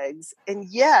legs. And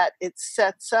yet it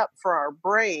sets up for our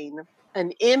brain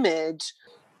an image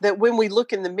that when we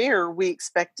look in the mirror, we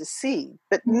expect to see,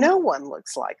 but no one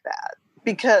looks like that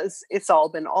because it's all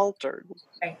been altered.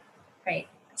 Right.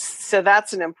 So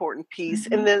that's an important piece.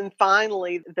 And then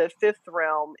finally, the 5th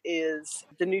realm is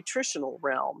the nutritional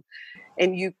realm.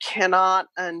 And you cannot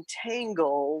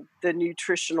untangle the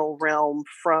nutritional realm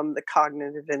from the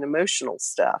cognitive and emotional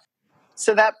stuff.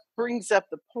 So that brings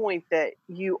up the point that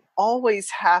you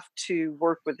always have to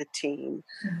work with a team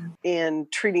in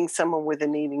treating someone with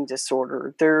an eating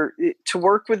disorder. To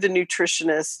work with a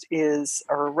nutritionist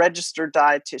or a registered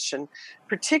dietitian,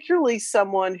 particularly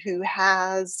someone who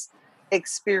has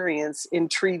experience in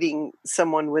treating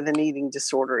someone with an eating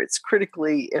disorder. It's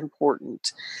critically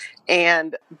important.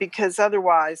 And because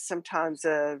otherwise, sometimes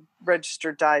a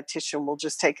registered dietitian will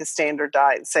just take a standard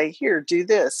diet and say, here, do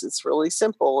this. It's really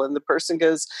simple. And the person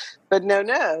goes, but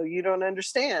no, you don't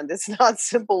understand. It's not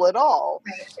simple at all.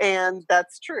 Right. And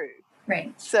that's true.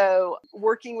 Right. So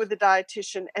working with a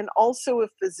dietitian and also a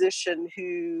physician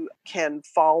who can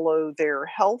follow their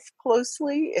health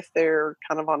closely if they're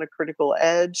kind of on a critical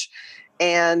edge,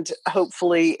 and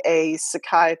hopefully a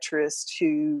psychiatrist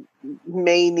who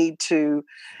may need to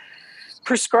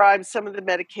prescribe some of the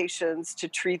medications to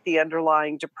treat the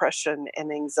underlying depression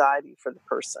and anxiety for the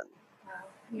person. Wow.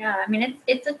 Yeah, I mean,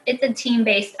 it's a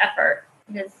team-based effort.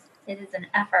 It is an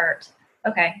effort.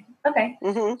 Okay.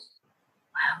 Mm-hmm. Wow.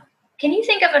 Can you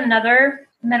think of another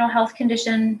mental health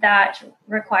condition that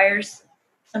requires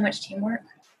so much teamwork?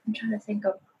 I'm trying to think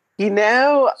of.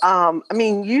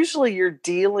 Usually you're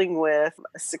dealing with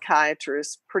a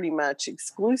psychiatrist pretty much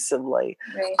exclusively.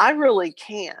 Right. I really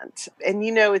can't. And,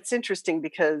 it's interesting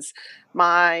because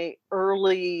my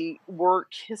early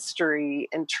work history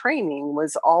and training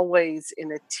was always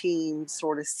in a team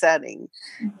sort of setting.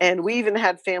 And we even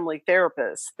had family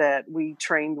therapists that we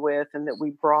trained with and that we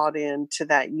brought into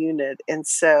that unit. And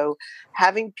so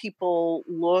having people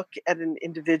look at an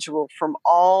individual from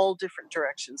all different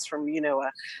directions, from,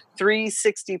 a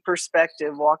 360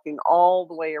 perspective, walking all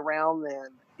the way around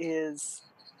them is,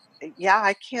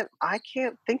 I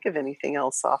can't think of anything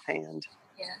else offhand.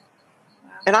 Yeah.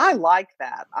 Wow. And I like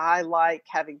that. I like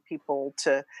having people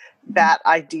to bat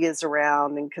ideas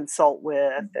around and consult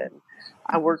with. And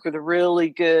I work with a really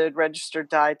good registered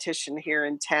dietitian here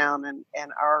in town, and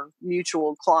our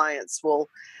mutual clients will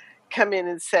come in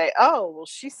and say, oh, well,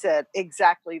 she said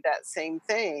exactly that same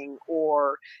thing,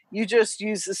 or you just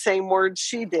used the same words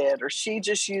she did, or she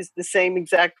just used the same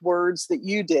exact words that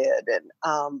you did.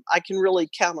 And I can really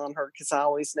count on her because I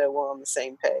always know we're on the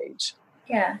same page.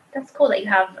 Yeah, that's cool that you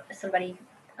have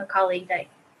a colleague that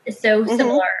is so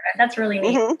similar. That's really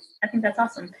neat. I think that's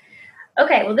awesome.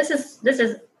 Okay, well, this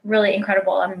is really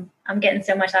incredible. I'm getting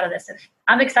so much out of this.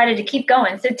 I'm excited to keep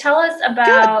going. So tell us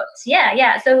about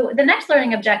So the next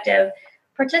learning objective: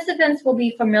 participants will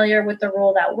be familiar with the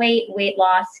role that weight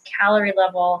loss, calorie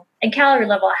level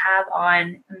have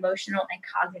on emotional and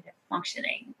cognitive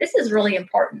functioning. This is really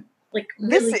important.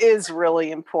 This is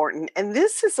really important. And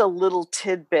this is a little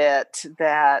tidbit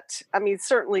that,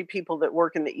 certainly people that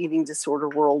work in the eating disorder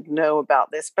world know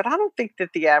about this, but I don't think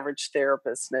that the average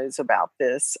therapist knows about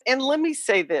this. And let me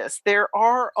say this, there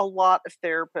are a lot of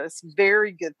therapists,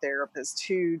 very good therapists,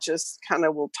 who just kind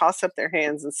of will toss up their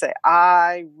hands and say,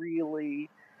 I really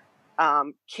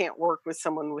can't work with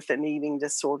someone with an eating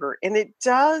disorder. And it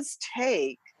does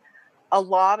take a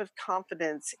lot of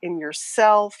confidence in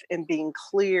yourself and being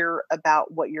clear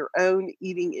about what your own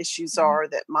eating issues are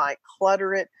that might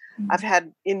clutter it. I've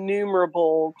had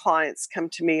innumerable clients come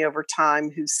to me over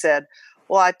time who said,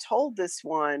 well, I told this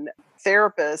one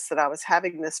therapist that I was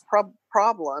having this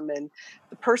problem, and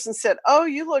the person said, oh,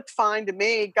 you look fine to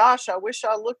me. Gosh, I wish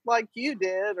I looked like you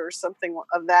did, or something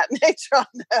of that nature.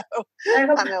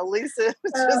 I know Lisa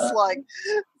was just like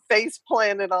face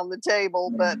planted on the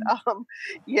table, but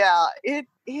yeah, it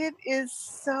is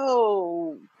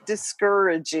so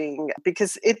discouraging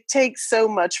because it takes so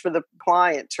much for the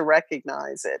client to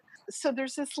recognize it. So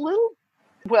there's this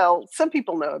well, some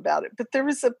people know about it, but there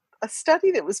was a study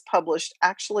that was published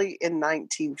actually in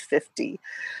 1950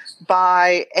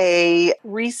 by a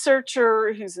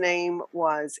researcher whose name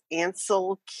was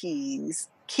Ansel Keys,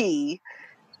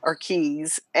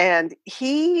 and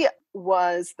he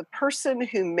was the person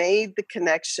who made the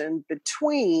connection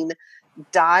between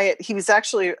diet. He was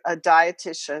actually a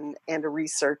dietitian and a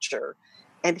researcher.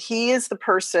 And he is the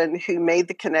person who made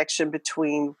the connection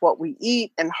between what we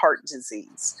eat and heart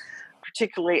disease,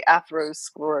 particularly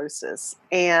atherosclerosis.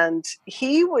 And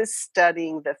he was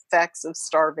studying the effects of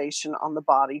starvation on the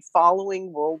body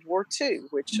following World War II,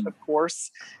 which of course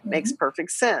makes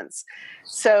perfect sense.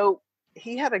 So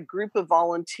he had a group of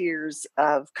volunteers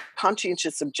of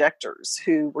conscientious objectors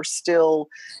who were still,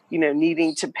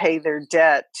 needing to pay their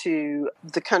debt to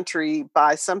the country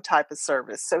by some type of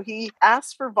service. So he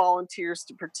asked for volunteers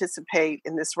to participate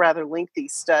in this rather lengthy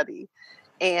study.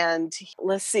 And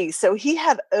let's see, so he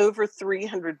had over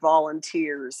 300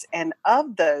 volunteers. And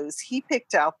of those, he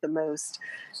picked out the most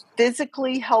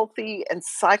physically healthy and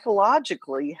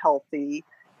psychologically healthy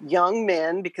young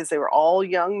men, because they were all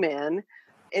young men,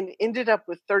 and ended up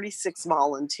with 36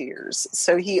 volunteers.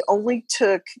 So he only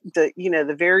took the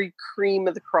very cream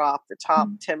of the crop, the top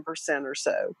 10% or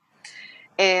so.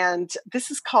 And this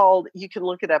is called, you can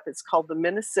look it up, it's called the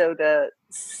Minnesota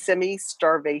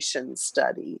Semi-Starvation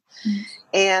Study.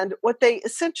 And what they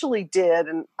essentially did,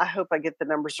 and I hope I get the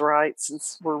numbers right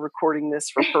since we're recording this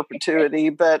for perpetuity,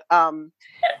 but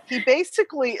he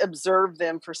basically observed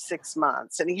them for 6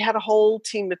 months. And he had a whole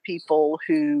team of people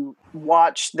who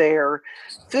watched their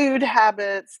food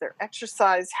habits, their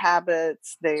exercise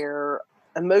habits, their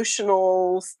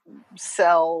emotional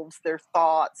selves, their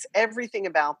thoughts, everything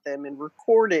about them, and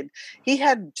recorded. He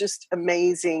had just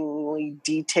amazingly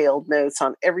detailed notes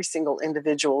on every single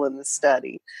individual in the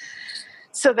study.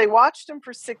 So they watched them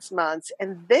for 6 months,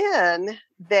 and then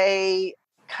they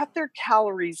cut their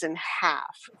calories in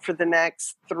half for the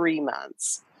next 3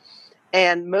 months.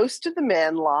 And most of the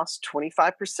men lost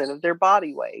 25% of their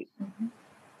body weight.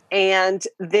 And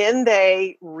then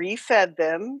they refed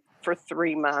them for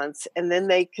 3 months, and then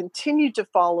they continued to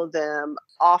follow them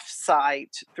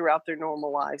off-site throughout their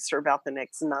normal lives for about the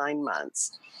next 9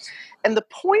 months. And the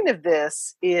point of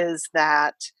this is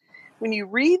that when you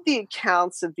read the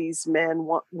accounts of these men,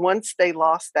 once they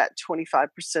lost that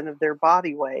 25% of their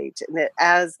body weight, and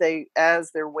as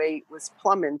their weight was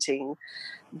plummeting,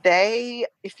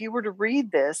 if you were to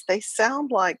read this, they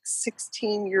sound like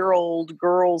 16-year-old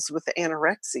girls with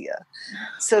anorexia.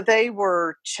 So they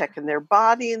were checking their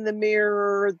body in the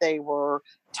mirror. They were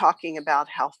talking about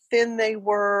how thin they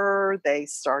were. They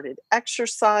started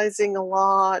exercising a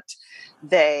lot.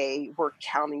 They were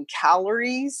counting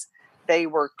calories. They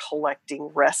were collecting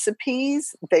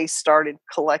recipes. They started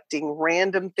collecting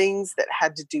random things that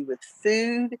had to do with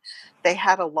food. They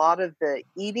had a lot of the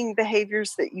eating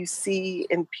behaviors that you see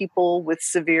in people with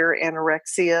severe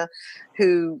anorexia,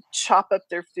 who chop up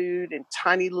their food in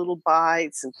tiny little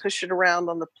bites and push it around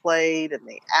on the plate. And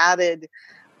they added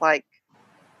like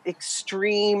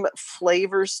extreme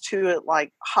flavors to it,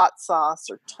 like hot sauce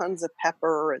or tons of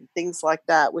pepper and things like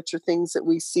that, which are things that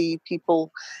we see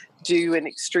people do in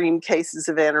extreme cases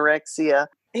of anorexia.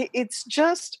 It's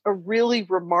just a really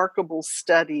remarkable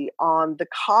study on the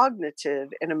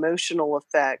cognitive and emotional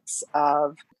effects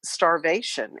of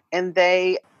starvation. And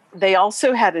they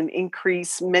also had an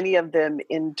increase, many of them,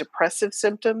 in depressive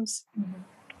symptoms,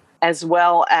 as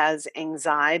well as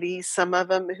anxiety. Some of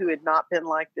them who had not been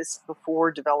like this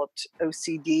before developed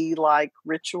OCD-like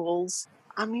rituals.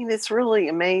 I mean, it's really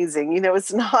amazing.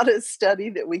 It's not a study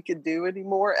that we could do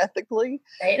anymore ethically.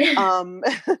 Right.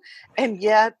 And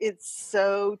yet it's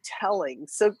so telling.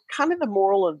 So kind of the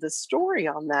moral of the story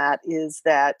on that is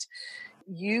that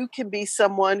you can be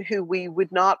someone who we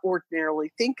would not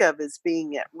ordinarily think of as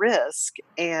being at risk.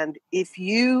 And if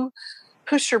you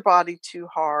push your body too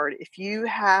hard, if you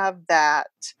have that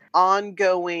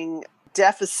ongoing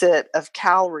deficit of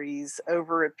calories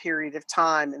over a period of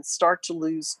time and start to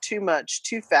lose too much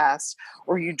too fast,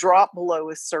 or you drop below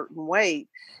a certain weight,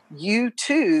 you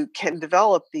too can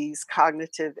develop these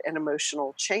cognitive and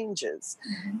emotional changes.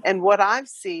 Mm-hmm. And what I've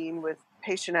seen with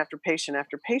patient after patient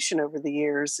after patient over the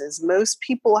years is most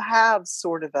people have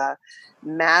sort of a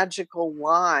magical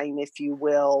line, if you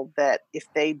will, that if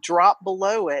they drop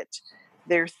below it,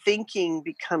 their thinking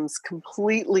becomes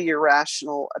completely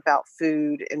irrational about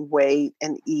food and weight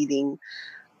and eating.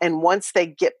 And once they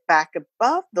get back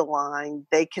above the line,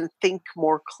 they can think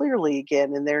more clearly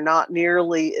again, and they're not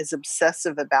nearly as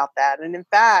obsessive about that. And in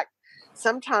fact,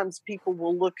 sometimes people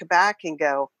will look back and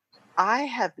go, I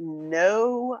have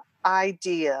no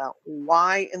idea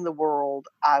why in the world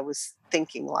I was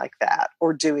thinking like that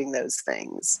or doing those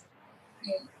things.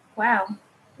 Wow.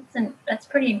 That's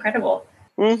pretty incredible.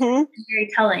 Mm-hmm. Very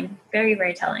telling. Very,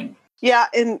 very telling. Yeah,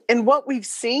 and what we've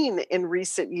seen in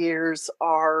recent years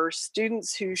are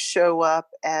students who show up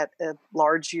at a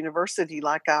large university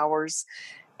like ours,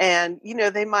 and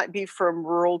they might be from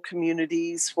rural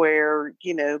communities where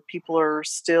people are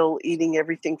still eating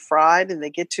everything fried, and they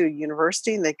get to a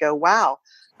university and they go, wow,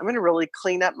 I'm going to really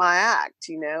clean up my act.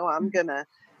 I'm going to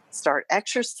start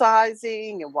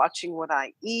exercising and watching what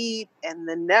I eat, and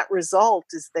the net result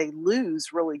is they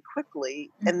lose really quickly.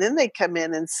 And then they come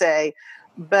in and say,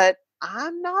 but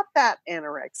I'm not that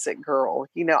anorexic girl.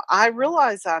 I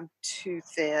realize I'm too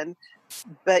thin,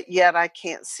 but yet I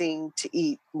can't seem to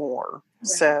eat more. Right.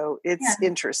 So it's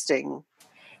interesting.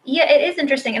 Yeah, it is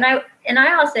interesting. And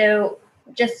I also,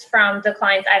 just from the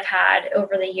clients I've had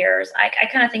over the years, I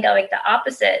kind of think of like the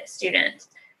opposite student.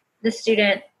 The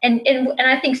student, and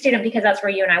I think student because that's where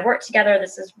you and I work together.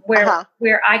 This is where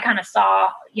I kind of saw,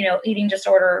 eating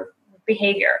disorder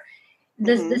behavior.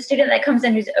 The student that comes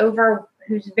in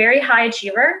who's very high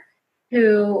achiever,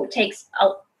 who takes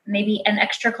maybe an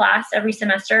extra class every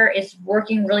semester, is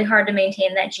working really hard to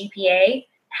maintain that GPA,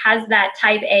 has that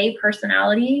type A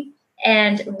personality,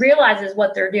 and realizes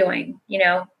what they're doing,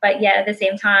 but yet at the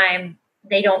same time,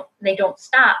 they don't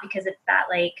stop, because it's that,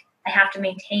 like, I have to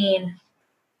maintain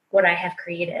what I have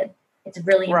created. It's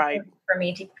really important for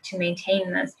me to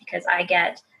maintain this, because I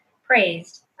get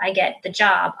praised, I get the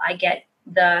job, I get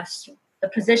the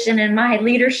position in my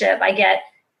leadership, I get,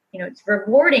 it's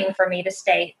rewarding for me to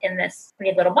stay in this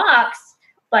pretty little box,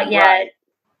 but yet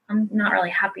I'm not really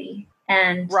happy.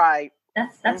 And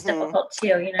that's difficult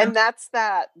too, And that's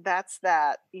that,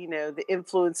 the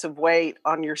influence of weight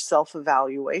on your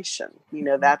self-evaluation,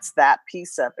 that's that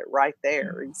piece of it right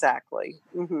there. Exactly.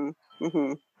 Mm-hmm.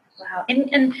 Mm-hmm. Wow.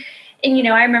 And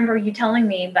I remember you telling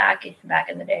me back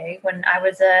in the day when I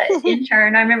was an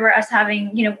intern, I remember us having,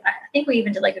 I think we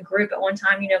even did like a group at one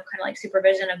time, kind of like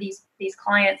supervision of these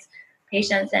clients,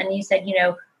 patients. And you said,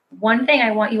 one thing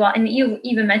I want you all, and you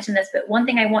even mentioned this, but one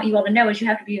thing I want you all to know is you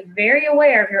have to be very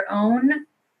aware of your own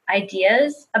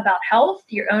ideas about health,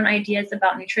 your own ideas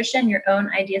about nutrition, your own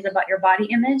ideas about your body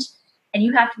image. And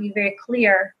you have to be very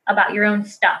clear about your own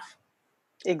stuff.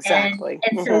 Exactly.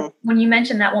 And so when you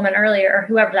mentioned that woman earlier, or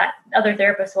whoever that other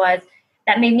therapist was,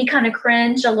 that made me kind of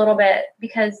cringe a little bit,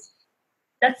 because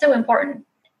that's so important.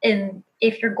 And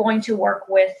if you're going to work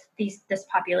with this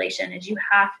population, is you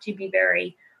have to be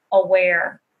very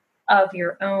aware of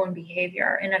your own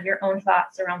behavior and of your own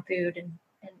thoughts around food and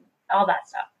all that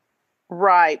stuff.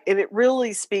 Right. And it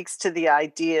really speaks to the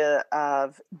idea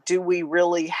of, do we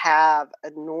really have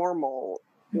a normal,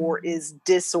 or is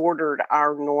disordered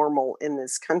our normal in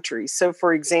this country? So,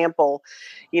 for example,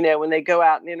 when they go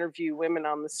out and interview women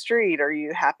on the street, are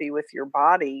you happy with your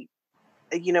body?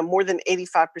 More than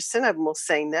 85% of them will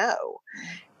say no.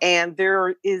 And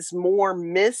there is more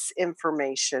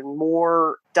misinformation,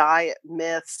 more diet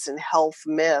myths and health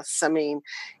myths. I mean,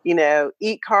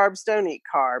 eat carbs, don't eat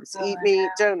carbs, eat meat,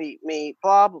 don't eat meat,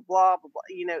 blah, blah, blah, blah, blah.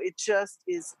 It just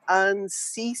is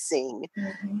unceasing.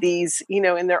 These,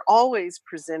 and they're always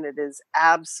presented as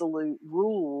absolute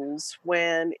rules,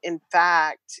 when in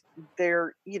fact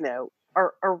they're,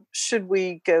 or should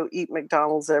we go eat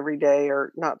McDonald's every day,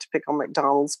 or not to pick on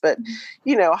McDonald's, but,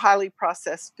 highly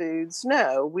processed foods?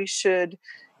 No, we should,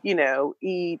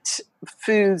 eat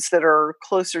foods that are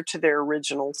closer to their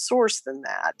original source than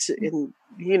that, in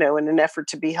an effort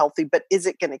to be healthy. But is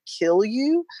it going to kill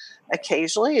you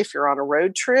occasionally if you're on a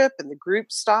road trip and the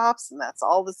group stops and that's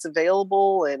all that's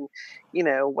available in,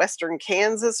 Western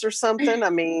Kansas or something?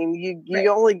 I mean,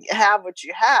 you only have what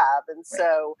you have. And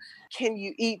so can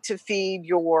you eat to feed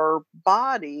your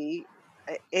body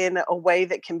in a way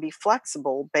that can be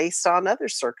flexible based on other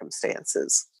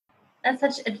circumstances?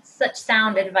 That's such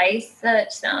sound advice.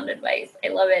 Such sound advice. I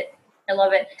love it. I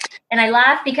love it. And I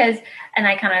laugh because, and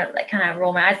I kind of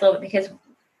roll my eyes a little bit because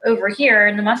over here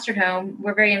in the Mustard home,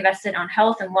 we're very invested on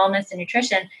health and wellness and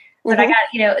nutrition. But I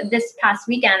got, this past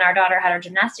weekend, our daughter had her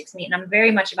gymnastics meet, and I'm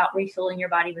very much about refueling your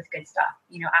body with good stuff,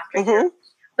 after.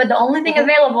 But the only thing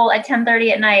available at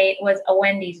 10:30 at night was a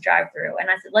Wendy's drive-through. And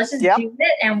I said, let's just do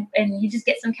it. And you just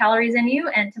get some calories in you.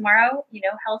 And tomorrow,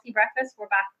 healthy breakfast, we're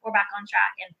back on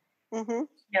track. And,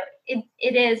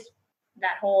 it is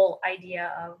that whole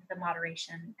idea of the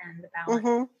moderation and the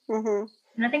balance.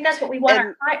 And I think that's what we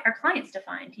want our clients to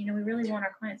find. We really want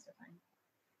our clients to find.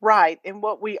 Right. And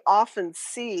what we often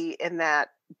see in that,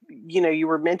 you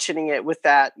were mentioning it with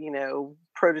that,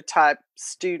 prototype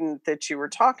student that you were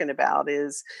talking about,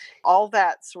 is all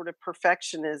that sort of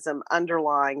perfectionism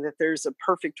underlying that there's a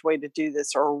perfect way to do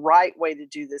this or a right way to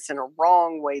do this and a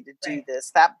wrong way to do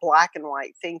this. That black and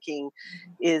white thinking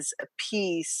is a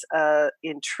piece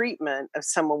in treatment of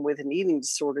someone with an eating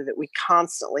disorder that we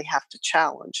constantly have to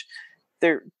challenge.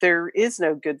 There is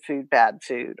no good food, bad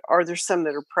food. Are there some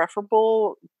that are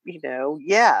preferable?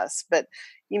 Yes. But,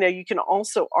 you can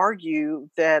also argue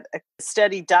that a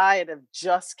steady diet of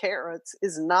just carrots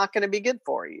is not going to be good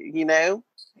for you,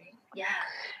 Yeah.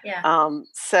 Yeah.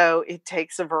 So it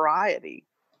takes a variety.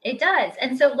 It does.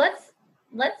 And so let's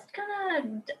kind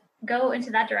of go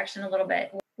into that direction a little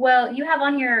bit. Well, you have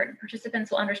on your participants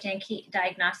will understand key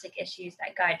diagnostic issues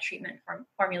that guide treatment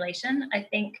formulation. I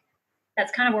think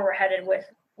that's kind of where we're headed with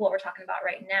what we're talking about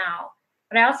right now.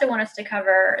 But I also want us to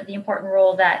cover the important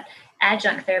role that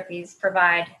adjunct therapies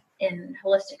provide in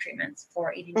holistic treatments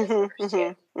for eating disorders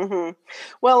too.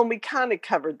 Well, and we kind of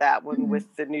covered that one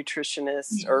with the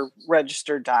nutritionist or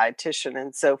registered dietitian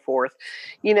and so forth.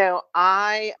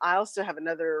 I also have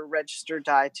another registered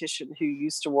dietitian who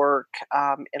used to work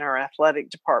in our athletic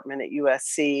department at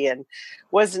USC and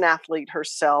was an athlete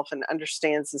herself and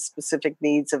understands the specific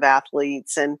needs of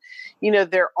athletes. And,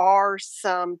 there are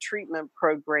some treatment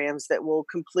programs that will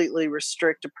completely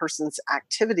restrict a person's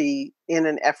activity in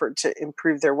an effort to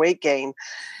improve their weight gain.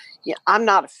 Yeah, I'm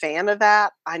not a fan of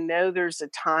that. I know there's a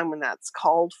time when that's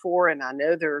called for, and I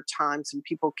know there are times when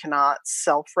people cannot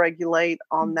self-regulate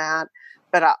on that.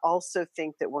 But I also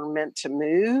think that we're meant to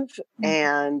move,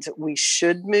 and we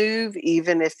should move,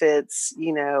 even if it's,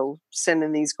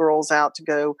 sending these girls out to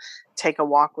go take a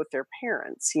walk with their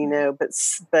parents,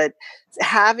 but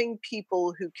having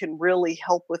people who can really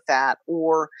help with that,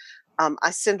 or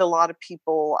I send a lot of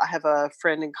people. I have a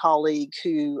friend and colleague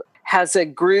who has a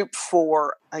group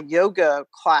for a yoga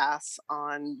class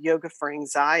on yoga for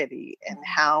anxiety and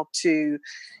how to,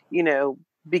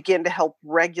 begin to help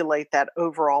regulate that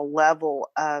overall level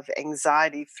of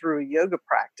anxiety through a yoga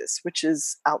practice, which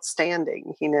is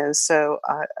outstanding, So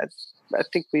I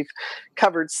think we've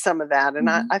covered some of that. And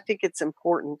I think it's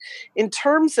important in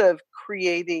terms of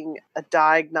creating a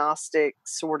diagnostic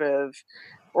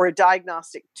or a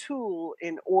diagnostic tool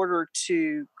in order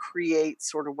to create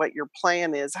sort of what your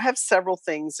plan is. I have several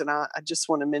things, and I just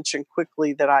want to mention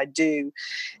quickly that I do.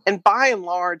 And by and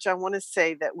large, I want to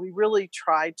say that we really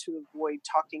try to avoid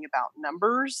talking about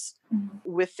numbers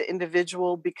with the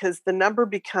individual, because the number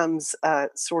becomes a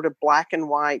sort of black and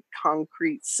white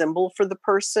concrete symbol for the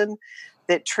person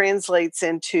that translates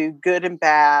into good and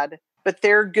bad. But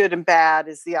their good and bad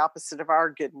is the opposite of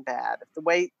our good and bad. If the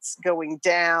weight's going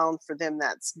down for them,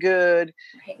 that's good.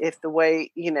 If the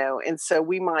weight, and so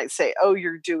we might say, oh,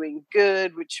 you're doing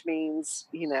good, which means,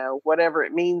 whatever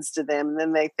it means to them. And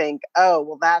then they think, oh,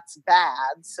 well, that's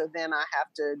bad. So then I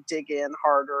have to dig in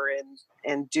harder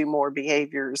and do more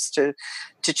behaviors to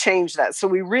change that. So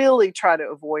we really try to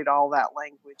avoid all that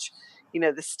language.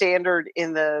 The standard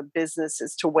in the business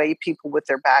is to weigh people with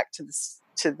their back to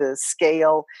the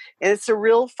scale. And it's a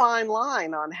real fine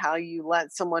line on how you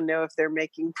let someone know if they're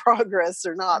making progress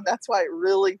or not. That's why it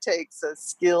really takes a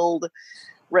skilled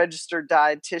registered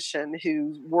dietitian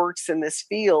who works in this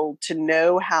field to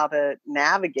know how to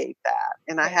navigate that.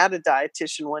 And I had a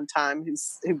dietitian one time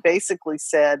who basically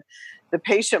said, the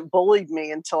patient bullied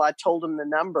me until I told him the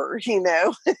number,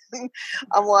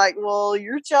 I'm like, well,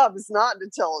 your job is not to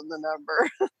tell him the number.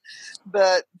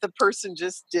 But the person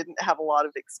just didn't have a lot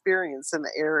of experience in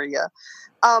the area.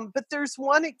 But there's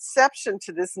one exception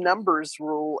to this numbers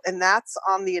rule, and that's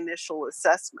on the initial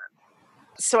assessment.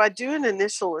 So I do an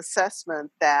initial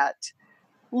assessment that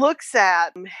looks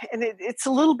at, and it's a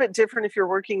little bit different if you're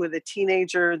working with a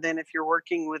teenager than if you're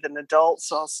working with an adult.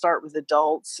 So I'll start with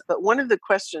adults. But one of the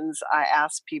questions I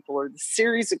ask people, or the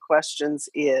series of questions,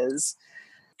 is,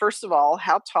 first of all,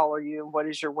 how tall are you and what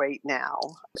is your weight now?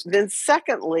 Then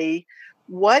secondly,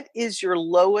 what is your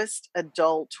lowest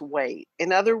adult weight?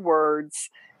 In other words,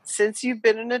 since you've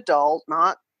been an adult,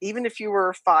 not even if you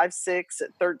were 5'6" at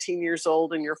 13 years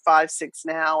old and you're 5'6"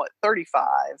 now at 35,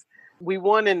 we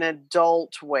want an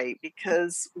adult weight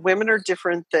because women are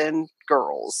different than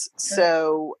girls.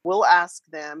 So we'll ask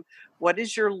them, what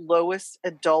is your lowest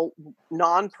adult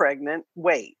non-pregnant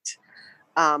weight?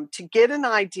 To get an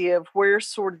idea of where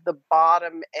sort of the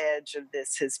bottom edge of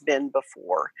this has been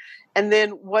before. And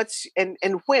then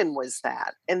and when was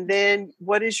that? And then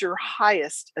what is your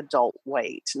highest adult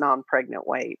weight, non-pregnant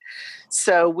weight?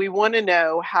 So we want to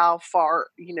know how far,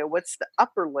 what's the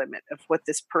upper limit of what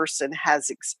this person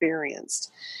has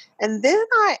experienced. And then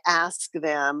I ask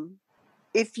them,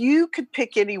 if you could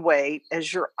pick any weight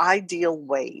as your ideal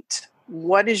weight,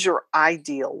 what is your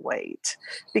ideal weight?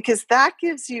 Because that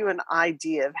gives you an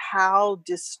idea of how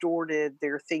distorted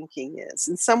their thinking is.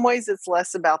 In some ways, it's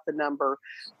less about the number,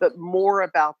 but more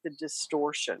about the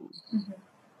distortion.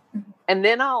 Mm-hmm. Mm-hmm. And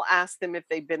then I'll ask them if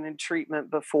they've been in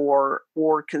treatment before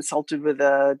or consulted with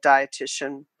a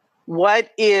dietitian. What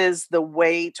is the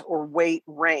weight or weight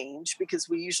range? Because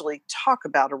we usually talk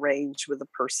about a range with a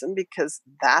person because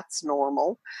that's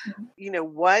normal. Mm-hmm.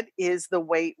 What is the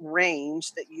weight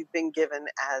range that you've been given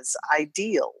as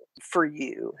ideal for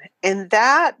you? And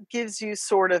that gives you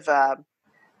sort of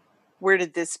where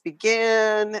did this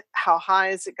begin? How high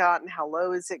has it gotten? How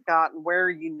low has it gotten? Where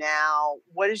are you now?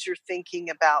 What is your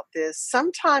thinking about this?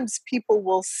 Sometimes people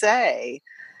will say,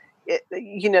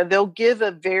 they'll give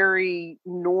a very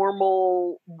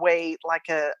normal weight, like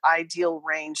a ideal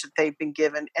range that they've been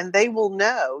given, and they will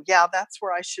know, yeah, that's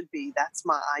where I should be. That's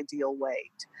my ideal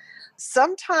weight.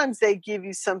 Sometimes they give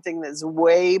you something that's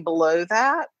way below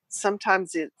that.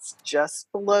 Sometimes it's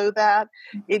just below that.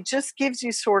 It just gives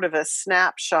you sort of a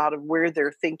snapshot of where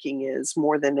their thinking is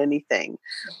more than anything.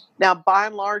 Now, by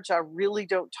and large, I really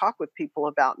don't talk with people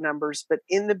about numbers, but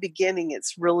in the beginning,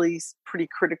 it's really pretty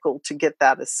critical to get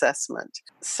that assessment.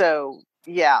 So,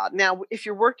 yeah. Now, if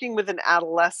you're working with an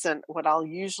adolescent, what I'll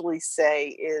usually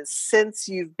say is, since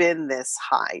you've been this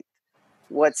height,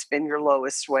 what's been your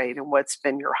lowest weight and what's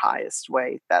been your highest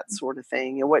weight, that sort of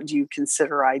thing. And what do you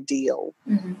consider ideal?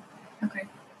 Mm-hmm. Okay,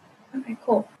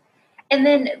 cool. And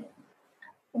then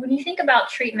when you think about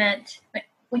treatment,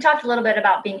 we talked a little bit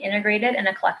about being integrated and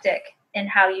eclectic in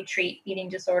how you treat eating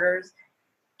disorders.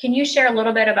 Can you share a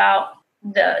little bit about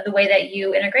the way that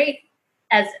you integrate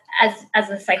as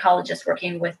a psychologist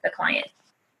working with the client?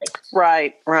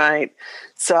 Right.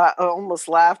 So I almost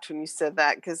laughed when you said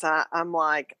that because I'm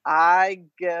like, I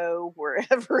go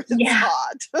wherever it's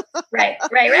hot. Right.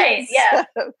 Yeah.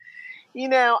 So,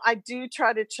 I do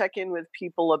try to check in with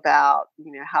people about,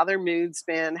 how their mood's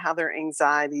been, how their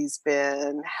anxiety's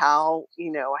been, how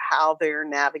they're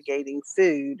navigating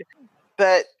food.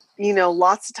 But,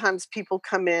 lots of times people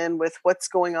come in with what's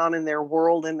going on in their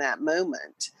world in that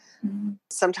moment. Mm-hmm.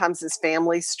 Sometimes it's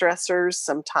family stressors.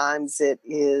 Sometimes it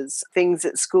is things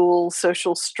at school,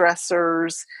 social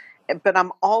stressors. But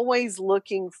I'm always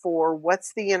looking for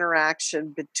what's the interaction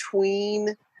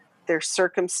between their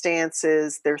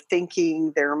circumstances, their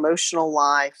thinking, their emotional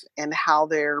life, and how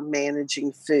they're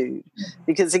managing food.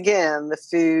 Because again, the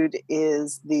food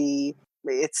is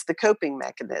it's the coping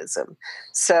mechanism.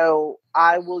 So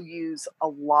I will use a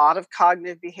lot of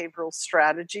cognitive behavioral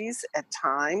strategies at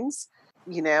times.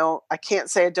 I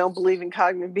can't say I don't believe in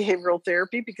cognitive behavioral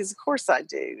therapy because of course I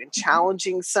do. And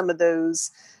challenging some of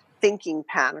those thinking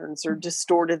patterns or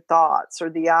distorted thoughts, or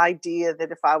the idea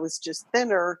that if I was just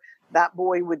thinner, that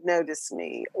boy would notice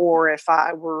me, or if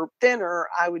I were thinner,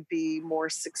 I would be more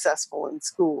successful in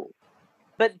school.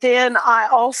 But then I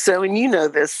also, and you know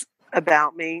this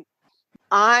about me,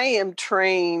 I am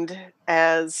trained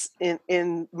as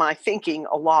in my thinking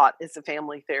a lot as a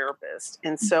family therapist.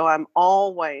 And so I'm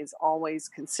always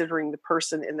considering the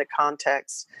person in the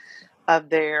context of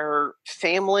their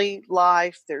family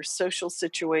life, their social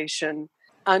situation,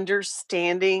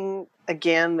 understanding,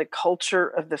 again, the culture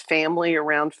of the family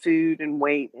around food and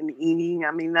weight and eating.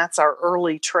 I mean, that's our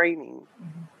early training.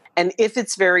 Mm-hmm. And if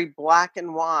it's very black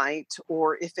and white,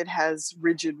 or if it has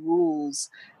rigid rules,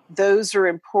 those are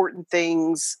important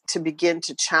things to begin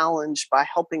to challenge by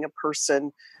helping a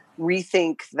person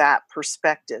rethink that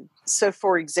perspective. So,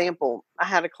 for example, I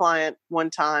had a client one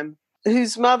time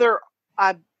whose mother,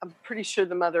 I'm pretty sure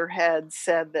the mother had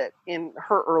said that in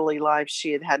her early life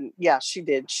she had an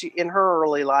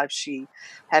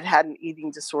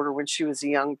eating disorder when she was a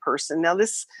young person. Now,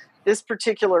 this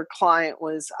particular client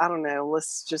was, I don't know,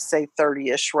 let's just say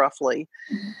 30-ish roughly.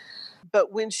 Mm-hmm.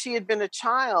 But when she had been a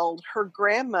child, her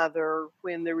grandmother,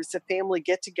 when there was a family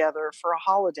get-together for a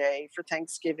holiday, for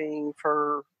Thanksgiving,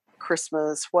 for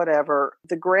Christmas, whatever,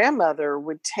 the grandmother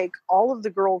would take all of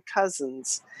the girl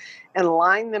cousins and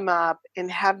line them up and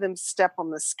have them step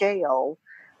on the scale,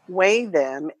 weigh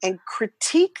them, and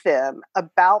critique them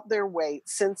about their weight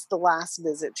since the last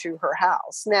visit to her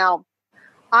house. Now,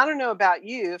 I don't know about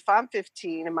you. If I'm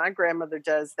 15 and my grandmother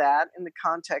does that in the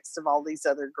context of all these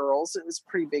other girls, it was a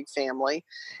pretty big family.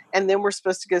 And then we're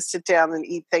supposed to go sit down and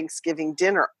eat Thanksgiving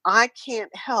dinner. I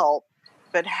can't help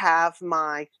but have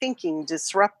my thinking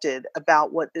disrupted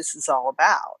about what this is all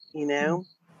about, you know?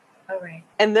 Oh, right.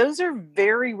 And those are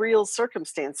very real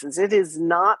circumstances. It is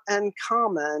not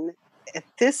uncommon at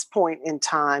this point in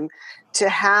time to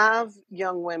have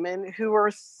young women who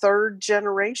are third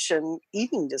generation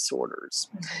eating disorders.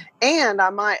 And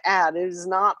I might add, it is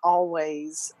not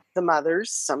always the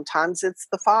mothers. Sometimes it's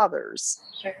the fathers.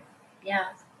 Sure. Yeah.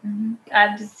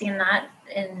 I've just seen that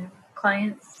in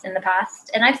clients in the past.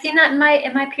 And I've seen that in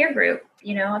my peer group.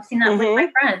 You know, I've seen that with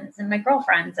my friends and my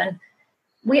girlfriends. And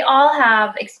we all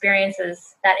have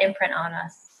experiences that imprint on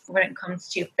us when it comes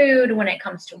to food, when it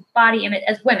comes to body image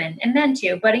as women and men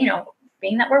too. But, you know,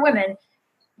 being that we're women,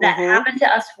 that happen to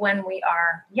us when we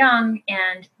are young,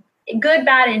 and good,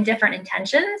 bad, and different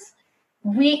intentions,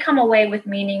 we come away with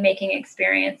meaning making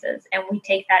experiences, and we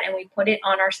take that and we put it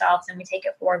on ourselves and we take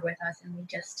it forward with us, and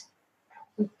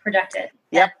we project it.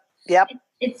 Yep.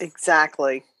 It's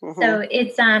exactly. So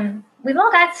it's, we've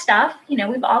all got stuff, you know,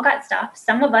 we've all got stuff.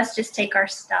 Some of us just take our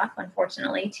stuff,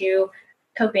 unfortunately, to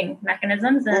coping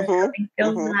mechanisms and coping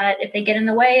skills that if they get in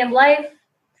the way of life,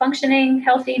 functioning,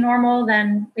 healthy, normal,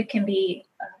 then it can be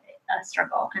a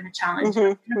struggle and a challenge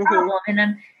and a problem.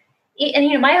 And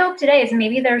you know, my hope today is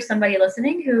maybe there's somebody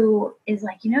listening who is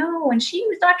like, you know, when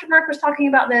Dr. Merck was talking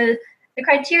about the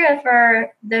criteria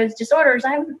for those disorders,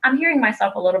 I'm hearing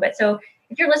myself a little bit. So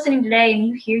if you're listening today and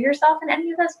you hear yourself in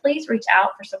any of this, please reach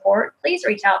out for support. Please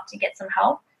reach out to get some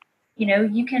help. You know,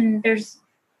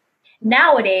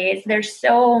 nowadays, there's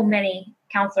so many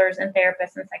counselors and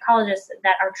therapists and psychologists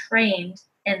that are trained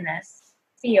in this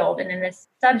field and in this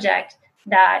subject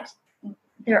that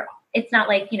it's not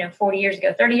like, you know, 40 years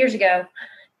ago, 30 years ago,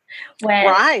 when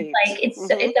it's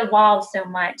evolved so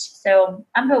much. So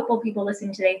I'm hopeful people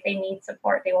listening today, if they need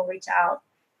support, they will reach out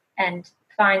and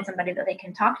find somebody that they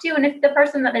can talk to. And if the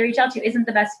person that they reach out to isn't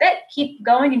the best fit, keep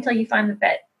going until you find the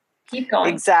fit. Keep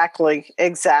going.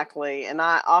 Exactly. And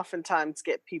I oftentimes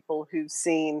get people who've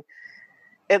seen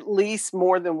at least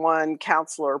more than one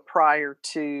counselor prior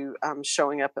to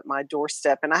showing up at my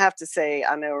doorstep. And I have to say,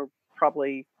 I know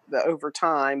probably over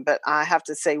time, but I have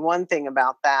to say one thing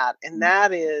about that. And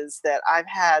that is that I've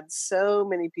had so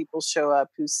many people show up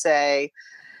who say,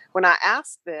 when I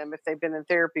ask them if they've been in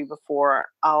therapy before,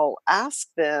 I'll ask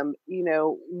them, you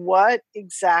know, what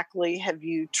exactly have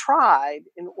you tried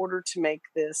in order to make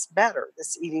this better,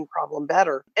 this eating problem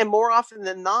better? And more often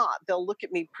than not, they'll look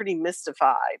at me pretty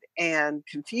mystified and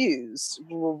confused.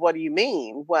 Well, what do you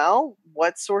mean? Well,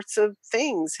 what sorts of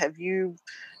things have you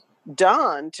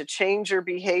done to change your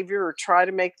behavior or try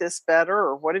to make this better?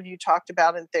 Or what have you talked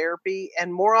about in therapy?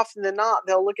 And more often than not,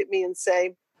 they'll look at me and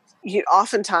say,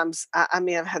 oftentimes,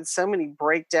 I've had so many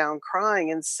breakdown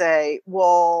crying and say,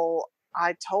 well,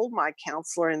 I told my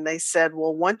counselor and they said,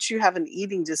 well, once you have an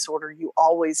eating disorder, you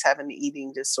always have an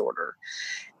eating disorder.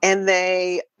 And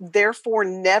they therefore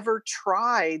never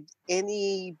tried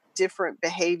any different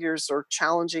behaviors or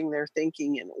challenging their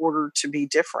thinking in order to be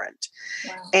different.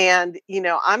 Wow. And, you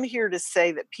know, I'm here to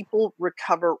say that people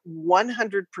recover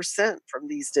 100% from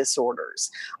these disorders.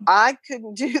 I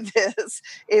couldn't do this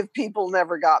if people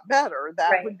never got better.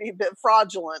 That would be a bit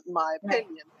fraudulent in my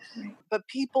opinion. Right. But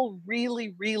people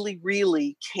really, really,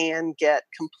 really can get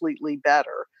completely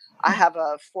better. I have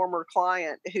a former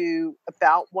client who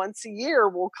about once a year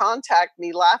will contact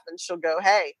me laughing. She'll go,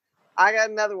 hey, I got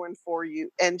another one for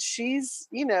you. And she's,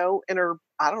 you know, in her,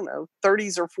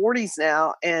 30s or 40s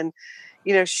now. And,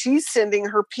 you know, she's sending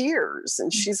her peers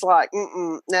and she's like,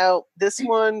 no, this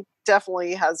one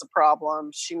definitely has a problem.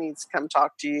 She needs to come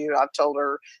talk to you. I've told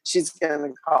her she's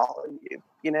going to call you,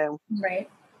 you know? Right.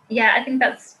 Yeah. I think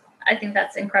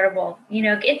that's incredible. You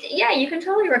know, you can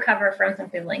totally recover from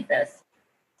something like this.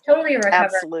 Totally recover.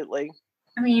 Absolutely.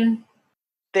 I mean,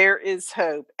 there is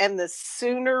hope. And the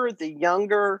sooner, the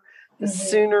younger, the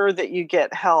sooner that you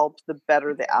get help, the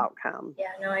better the outcome. Yeah,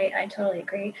 no, I totally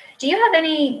agree. Do you have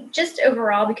any, just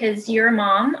overall, because you're a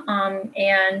mom,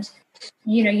 and,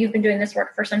 you know, you've been doing this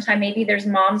work for some time, maybe there's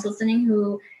moms listening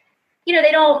who, you know,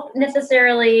 they don't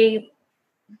necessarily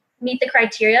meet the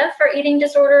criteria for eating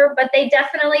disorder, but they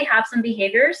definitely have some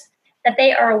behaviors that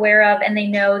they are aware of, and they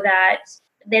know that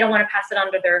they don't want to pass it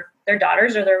on to their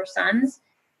daughters or their sons.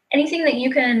 Anything that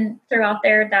you can throw out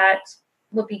there that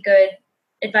would be good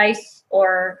advice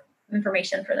or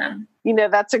information for them?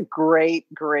 That's a great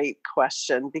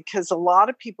question, because a lot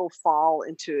of people fall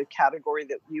into a category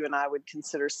that you and I would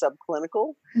consider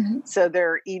subclinical. Mm-hmm. So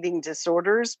there are eating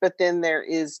disorders, but then there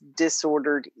is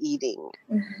disordered eating.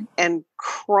 Mm-hmm. And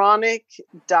chronic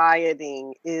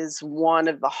dieting is one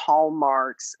of the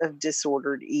hallmarks of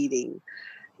disordered eating.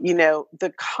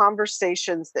 The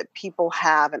conversations that people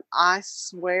have, and I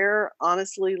swear,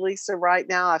 honestly, Lisa, right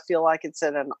now, I feel like it's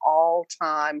at an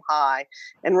all-time high.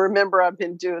 And remember, I've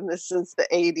been doing this since the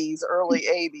 80s, early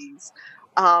 80s.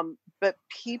 But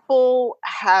people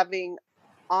having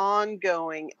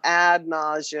ongoing ad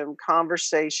nauseum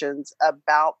conversations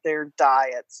about their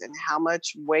diets and how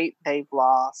much weight they've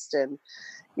lost, and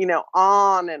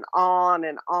on and on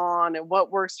and on, and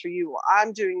what works for you. Well,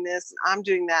 I'm doing this and I'm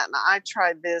doing that, and I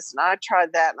tried this and I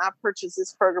tried that, and I purchased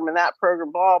this program and that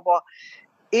program, blah, blah.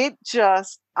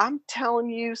 I'm telling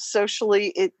you, socially,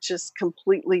 it just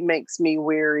completely makes me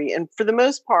weary. And for the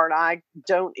most part, I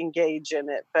don't engage in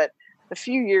it. But a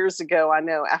few years ago, I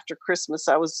know after Christmas,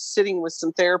 I was sitting with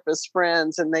some therapist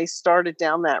friends, and they started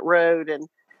down that road, and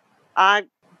I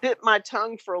bit my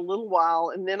tongue for a little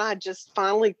while, and then I just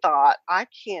finally thought, I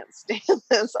can't stand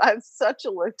this. I have such a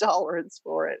low tolerance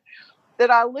for it, that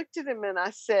I looked at him and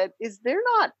I said, is there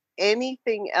not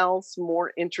anything else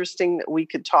more interesting that we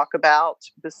could talk about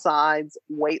besides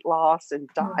weight loss and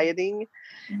dieting?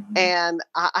 Mm-hmm. And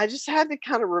I just had to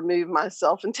kind of remove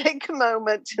myself and take a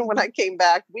moment. And when I came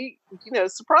back, we,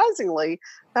 surprisingly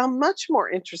found much more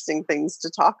interesting things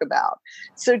to talk about.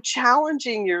 So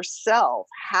challenging yourself,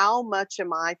 how much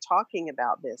am I talking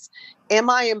about this? Am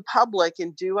I in public,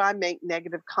 and do I make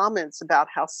negative comments about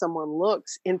how someone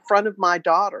looks in front of my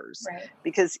daughters? Right.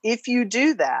 Because if you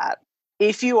do that,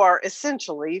 if you are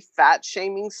essentially fat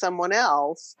shaming someone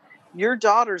else, your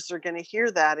daughters are going to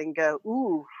hear that and go,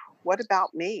 ooh, what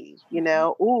about me?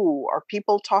 Ooh, are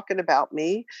people talking about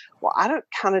me? Well, I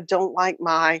don't like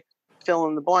my fill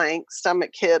in the blank, stomach,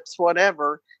 hips,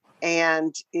 whatever.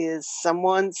 And is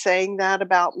someone saying that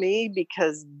about me?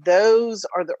 Because those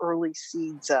are the early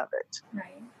seeds of it.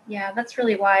 Right. Yeah, that's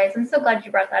really wise. I'm so glad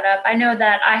you brought that up. I know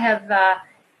that I have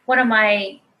one of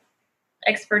my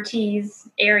expertise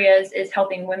areas is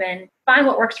helping women find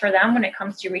what works for them when it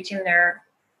comes to reaching their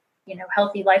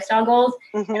healthy lifestyle goals.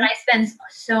 Mm-hmm. And I spend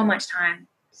so much time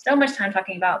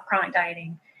talking about chronic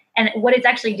dieting and what it's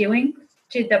actually doing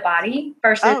to the body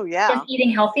versus just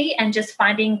eating healthy and just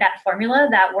finding that formula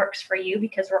that works for you,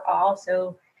 because we're all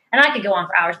so, and I could go on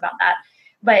for hours about that,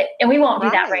 and we won't do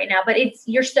that right now, but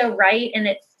you're so right. And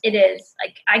it is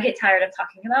like, I get tired of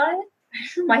talking about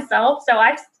it myself. So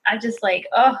I just like,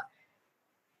 oh,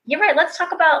 you're right. Let's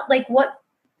talk about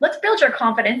let's build your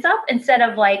confidence up instead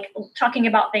of talking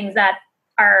about things that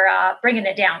are bringing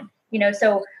it down,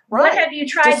 So what have you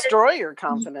tried? Destroy your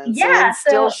confidence and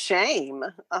instill shame.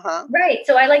 Right.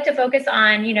 So I like to focus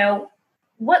on,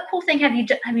 what cool thing have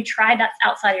you tried that's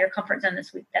outside of your comfort zone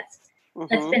this week? That's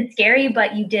been scary,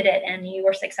 but you did it and you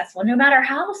were successful, no matter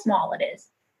how small it is.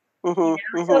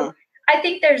 So I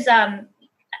think there's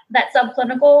that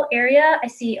subclinical area. I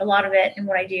see a lot of it in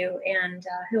what I do and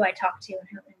who I talk to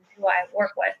and who I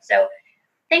work with. So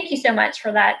thank you so much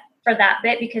for that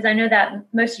bit, because I know that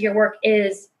most of your work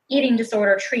is eating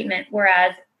disorder treatment,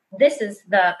 whereas this is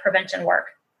the prevention work.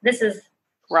 This is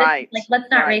right. Let's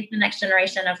not raise the next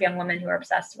generation of young women who are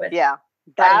obsessed with. Yeah.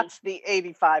 That's the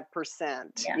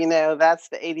 85%. Yeah. That's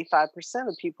the 85%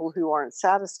 of people who aren't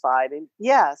satisfied. And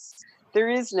yes, there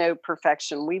is no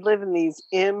perfection. We live in these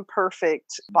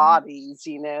imperfect bodies,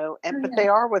 but they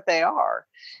are what they are.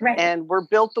 Right. And we're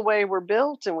built the way we're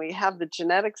built, and we have the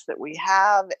genetics that we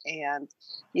have. And,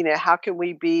 how can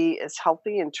we be as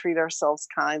healthy and treat ourselves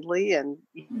kindly and,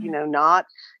 not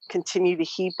continue to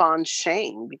heap on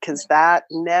shame, because that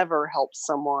never helps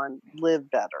someone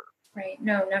live better. Right.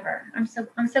 No, never. I'm so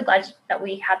glad that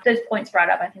we had those points brought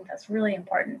up. I think that's really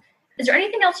important. Is there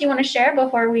anything else you want to share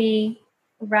before we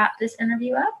wrap this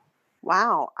interview up?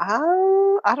 Wow.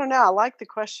 I don't know. I like the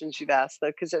questions you've asked, though,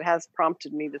 because it has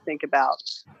prompted me to think about,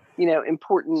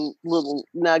 important little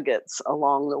nuggets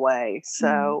along the way.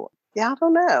 So, I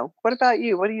don't know. What about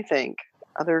you? What do you think?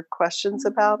 Other questions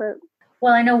about it?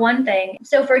 Well, I know one thing.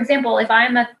 So, for example, if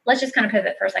let's just kind of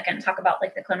pivot for a second and talk about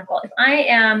the clinical. If I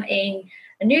am a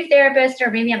new therapist, or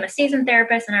maybe I'm a seasoned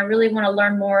therapist and I really want to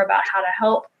learn more about how to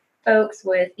help folks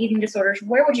with eating disorders,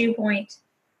 where would you point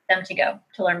them to go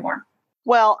to learn more?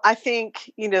 Well, I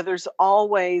think, there's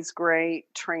always great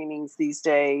trainings these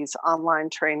days, online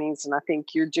trainings, and I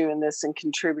think you're doing this and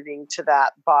contributing to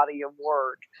that body of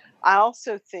work. I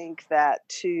also think that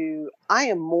too, I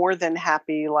am more than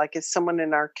happy, like if someone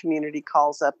in our community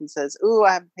calls up and says, "Oh,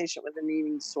 I have a patient with an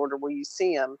eating disorder. Will you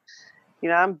see him?"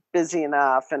 I'm busy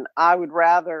enough, and I would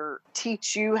rather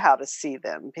teach you how to see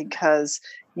them because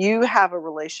you have a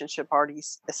relationship already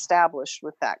established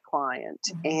with that client.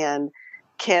 Mhm. And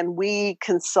can we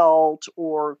consult,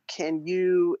 or can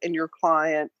you and your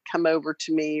client come over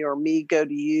to me, or me go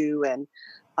to you, and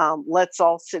let's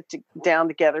all down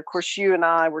together. Of course, you and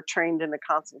I were trained in a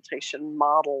consultation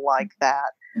model like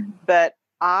that, Mhm. but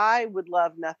I would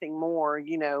love nothing more,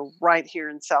 right here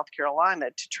in South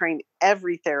Carolina, to train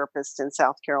every therapist in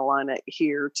South Carolina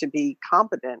here to be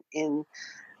competent in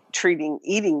treating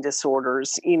eating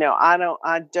disorders.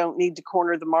 I don't need to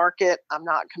corner the market. I'm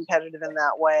not competitive in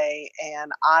that way.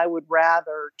 And I would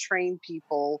rather train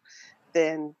people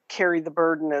than carry the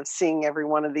burden of seeing every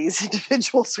one of these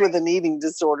individuals with an eating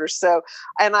disorder. So,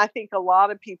 and I think a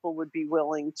lot of people would be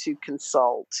willing to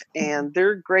consult, and there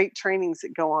are great trainings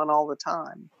that go on all the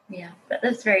time. Yeah,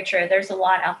 that's very true. There's a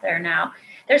lot out there now.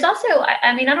 There's also,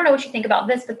 I mean, I don't know what you think about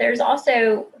this, but there's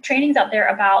also trainings out there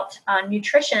about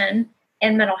nutrition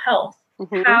and mental health,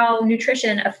 Mm-hmm. how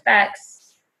nutrition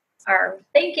affects our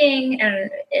thinking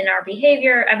and in our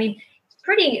behavior. I mean, it's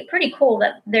pretty cool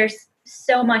that there's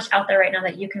so much out there right now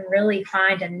that you can really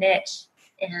find a niche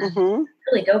and Mm-hmm.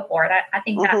 really go for it. I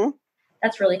think Mm-hmm.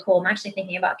 that's really cool. I'm actually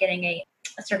thinking about getting a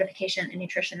certification in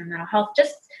nutrition and mental health,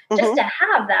 just Mm-hmm. to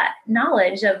have that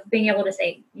knowledge of being able to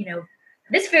say,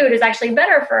 this food is actually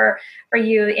better for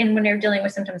you in when you're dealing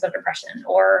with symptoms of depression,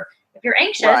 or if you're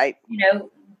anxious, Right.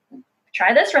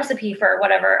 try this recipe for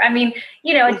whatever. I mean,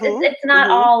 Mm-hmm. it's not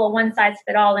Mm-hmm. all a one size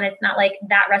fit all, and it's not like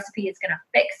that recipe is going to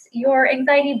fix your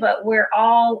anxiety, but we're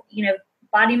all,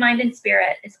 body, mind, and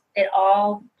spirit. It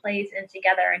all plays in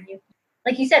together, and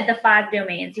like you said, the 5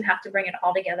 domains, you have to bring it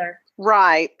all together.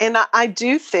 Right. And I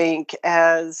do think,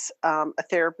 as a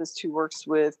therapist who works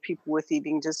with people with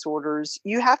eating disorders,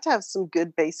 you have to have some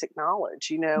good basic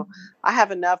knowledge. I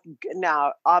have enough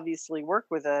now, obviously, work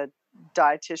with a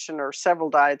dietitian or several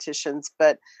dietitians,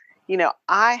 but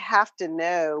I have to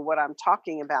know what I'm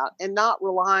talking about and not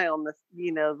rely on the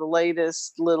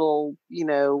latest little,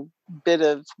 bit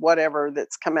of whatever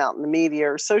that's come out in the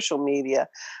media or social media,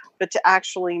 but to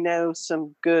actually know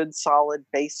some good, solid,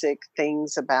 basic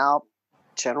things about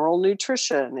general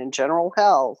nutrition and general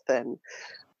health, and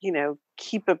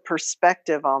keep a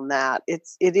perspective on that. It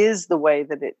is the way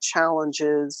that it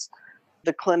challenges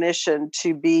the clinician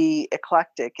to be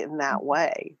eclectic in that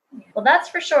way. Well, that's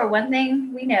for sure. One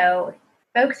thing we know,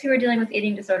 folks who are dealing with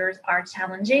eating disorders are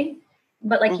challenging.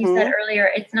 But like you said Hmm.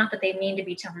 earlier, it's not that they mean to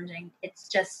be challenging. It's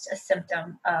just a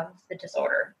symptom of the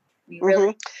disorder. We Hmm.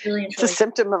 really, really and It's a truly.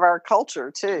 symptom of our culture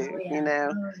Oh, too.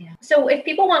 yeah. Oh, yeah. So if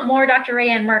people want more Dr.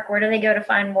 Rhea Ann Merck, where do they go to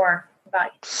find more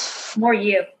about more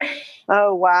you?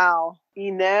 Oh, wow.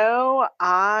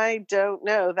 I don't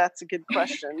know. That's a good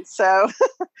question. So,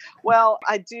 well,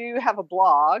 I do have a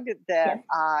blog that Yes.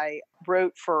 I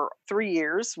wrote for 3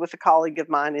 years with a colleague of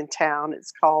mine in town.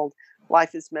 It's called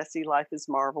Life is Messy, Life is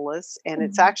Marvelous. And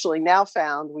it's Mhm. actually now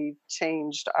found, we've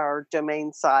changed our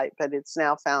domain site, but it's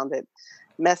now found at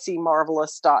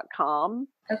messymarvelous.com.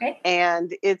 Okay.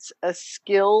 And it's a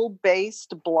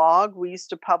skill-based blog. We used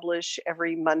to publish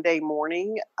every Monday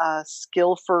morning a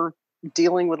skill for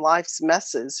dealing with life's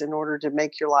messes in order to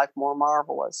make your life more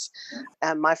marvelous.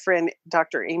 And my friend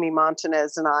Dr. Amy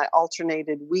Montanez and I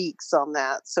alternated weeks on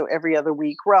that. So every other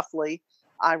week, roughly,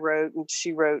 I wrote and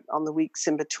she wrote on the weeks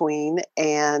in between.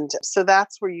 And so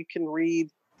that's where you can read,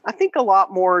 I think, a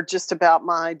lot more just about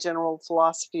my general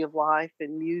philosophy of life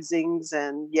and musings.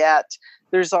 And yet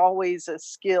there's always a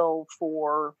skill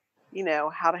for,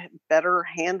 how to better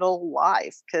handle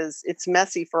life, because it's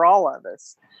messy for all of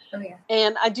us. Oh, yeah.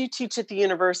 And I do teach at the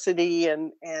university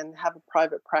and have a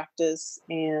private practice.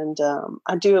 And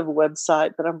I do have a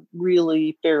website, but I'm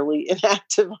really fairly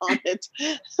inactive on it.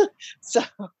 So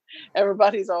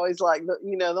everybody's always like,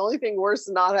 the only thing worse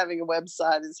than not having a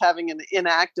website is having an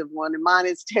inactive one. And mine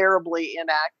is terribly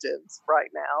inactive right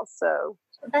now. So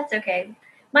That's okay.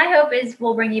 My hope is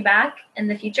we'll bring you back in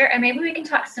the future, and maybe we can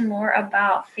talk some more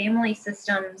about family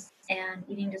systems and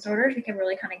eating disorders. We can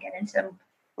really kind of get into some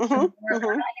hmm. more about Hmm. it.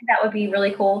 I think that would be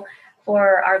really cool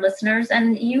for our listeners.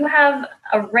 And you have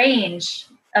a range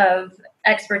of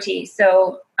expertise.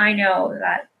 So I know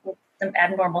that some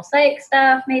abnormal psych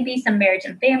stuff, maybe some marriage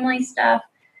and family stuff.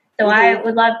 So Hmm. I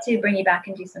would love to bring you back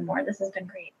and do some more. This has been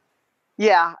great.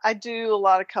 Yeah, I do a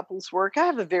lot of couples work. I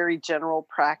have a very general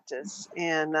practice.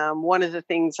 And one of the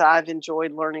things I've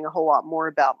enjoyed learning a whole lot more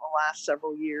about in the last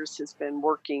several years has been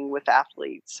working with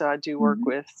athletes. So I do work Mhm.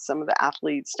 with some of the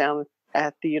athletes down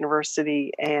at the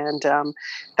university. And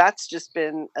that's just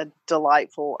been a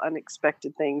delightful,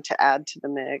 unexpected thing to add to the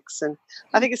mix. And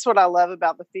I think it's what I love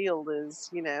about the field is,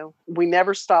 we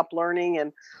never stop learning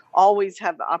and always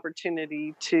have the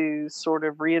opportunity to sort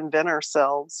of reinvent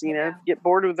ourselves, Yeah. get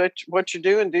bored with what you're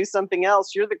doing, do something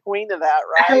else. You're the queen of that,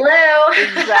 right? Hello.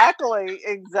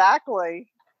 Exactly.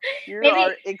 You Maybe.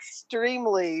 are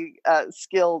extremely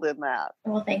skilled in that.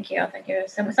 Well, thank you. Thank you.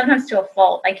 Sometimes to a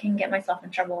fault, I can get myself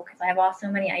in trouble because I have so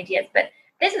many ideas. But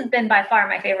this has been by far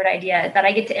my favorite idea, that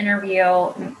I get to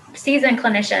interview seasoned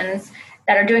clinicians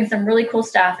that are doing some really cool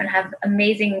stuff and have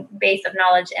amazing base of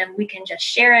knowledge, and we can just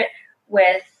share it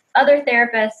with other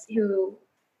therapists who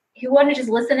want to just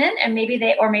listen in, and maybe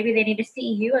they need to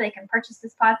see you, or they can purchase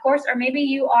this pod course, or maybe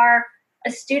you are a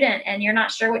student and you're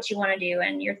not sure what you want to do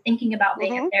and you're thinking about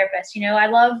being a therapist. I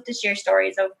love to share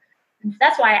stories of.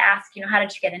 That's why I ask, how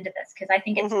did you get into this? Because I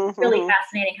think it's really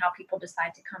fascinating how people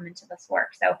decide to come into this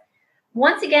work. So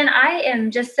once again, I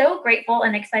am just so grateful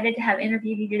and excited to have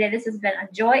interviewed you today. This has been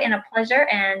a joy and a pleasure,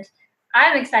 and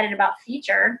I'm excited about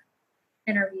future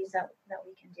interviews that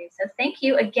we can do. So thank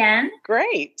you again.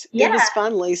 Great. Yeah. It was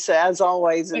fun, Lisa, as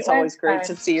always. It's always great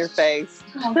to see your face.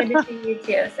 Oh, good to see you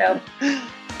too. So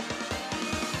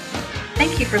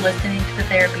thank you for listening to The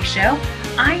Therapy Show.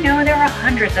 I know there are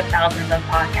hundreds of thousands of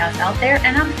podcasts out there,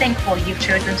 and I'm thankful you've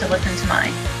chosen to listen to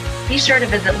mine. Be sure to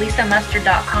visit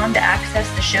lisamustard.com to access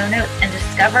the show notes and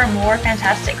discover more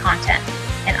fantastic content.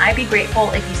 And I'd be grateful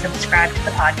if you subscribe to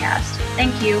the podcast.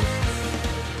 Thank you.